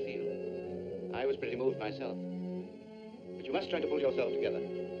understand how you feel. I was pretty moved myself. But you must try to pull yourself together.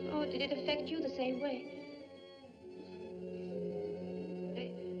 Oh, did it affect you the same way?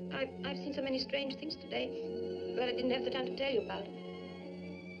 I've seen so many strange things today that I didn't have the time to tell you about.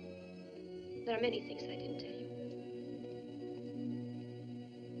 There are many things I didn't tell you.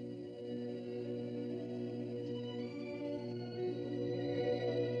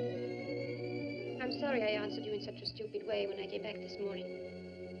 I'm sorry I answered you in such a stupid way when I came back this morning.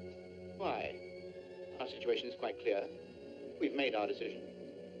 Why? Our situation is quite clear. We've made our decision.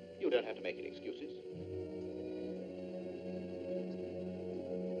 You don't have to make any excuses.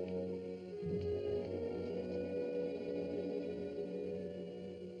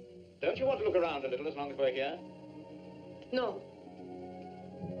 Don't you want to look around a little as long as we're here? No.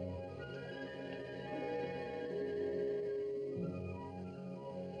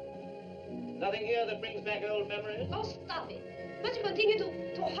 Nothing here that brings back old memories? Oh, stop it. Must you continue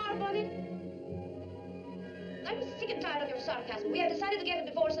to harp on it? I'm sick and tired of your sarcasm. We have decided to get a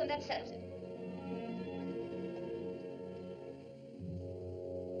divorce and that settles it.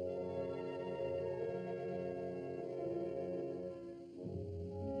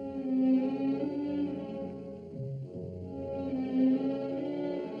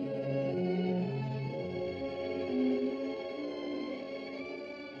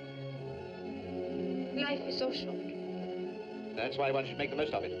 Life is so short. That's why one should make the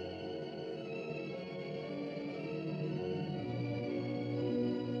most of it.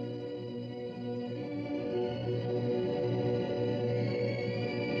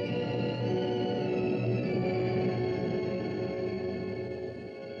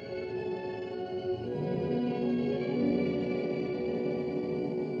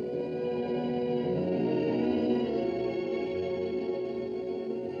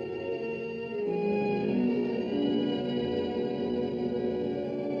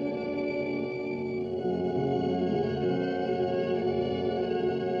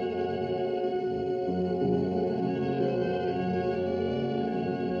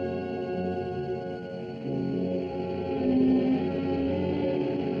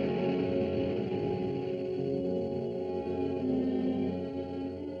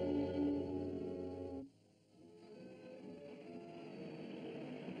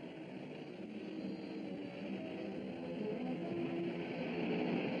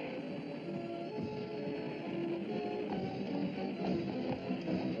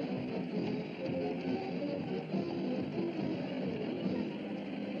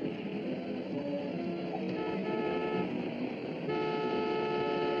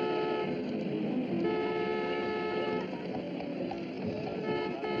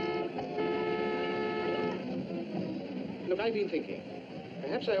 look, I've been thinking.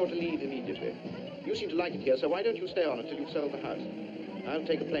 Perhaps I ought to leave immediately. You seem to like it here, so why don't you stay on until you've sold the house? I'll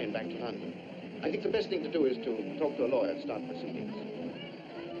take a plane back to London. I think the best thing to do is to talk to a lawyer and start proceedings.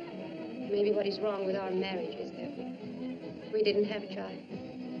 Maybe what is wrong with our marriage is that we didn't have a child.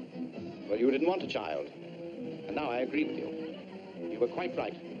 Well, you didn't want a child. And now I agree with you. You were quite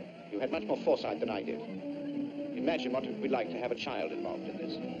right. You had much more foresight than I did. Imagine what it would be like to have a child involved in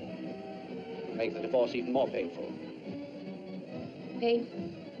this. It would make the divorce even more painful. Painful?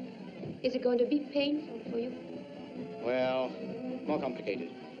 Is it going to be painful for you? Well, more complicated.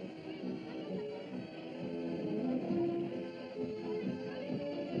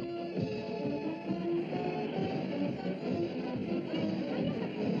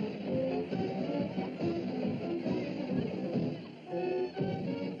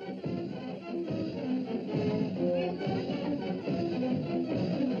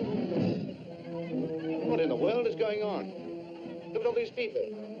 What in the world is going on? Look at all these people.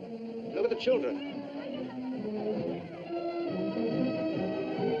 Look at the children.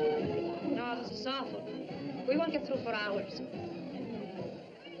 No, this is awful. We won't get through for hours.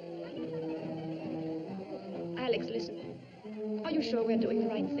 Alex, listen. Are you sure we're doing the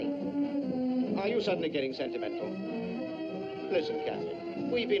right thing? Are you suddenly getting sentimental? Listen,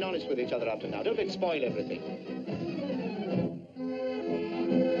 Catherine, we've been honest with each other up to now. Don't let's spoil everything.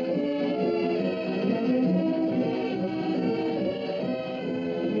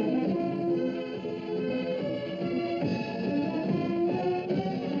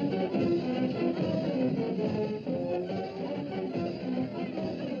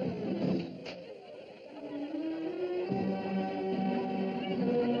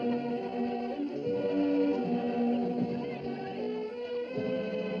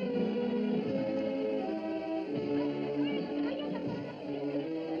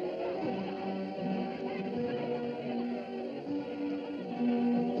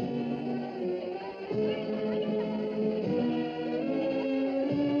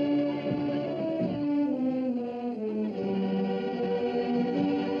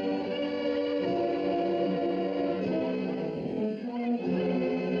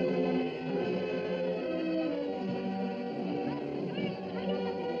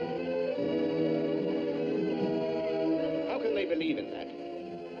 Believe in that.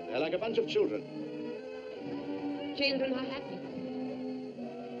 They're like a bunch of children. Children are happy.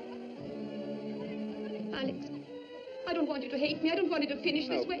 Alex, I don't want you to hate me. I don't want it to finish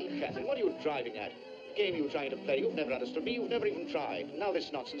this way. Catherine, what are you driving at? The game you were trying to play. You've never understood me. You've never even tried. Now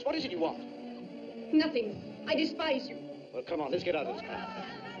this nonsense. What is it you want? Nothing. I despise you. Well, come on. Let's get out of this car.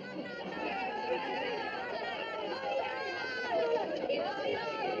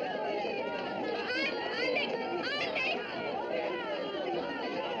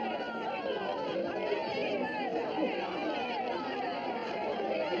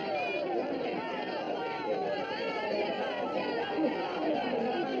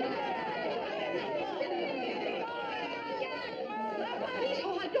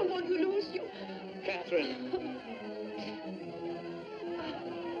 Oh, I don't want to lose you. Catherine.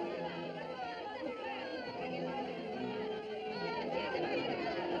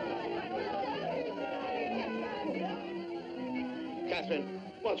 Catherine,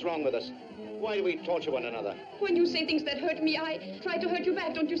 what's wrong with us? Why do we torture one another? When you say things that hurt me, I try to hurt you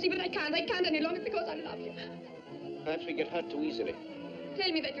back, don't you see? But I can't. I can't any longer because I love you. Perhaps we get hurt too easily.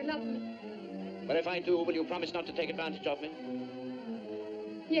 Tell me that you love me. But if I do, will you promise not to take advantage of me?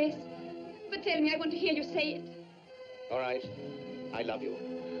 Yes. But tell me, I want to hear you say it. All right. I love you.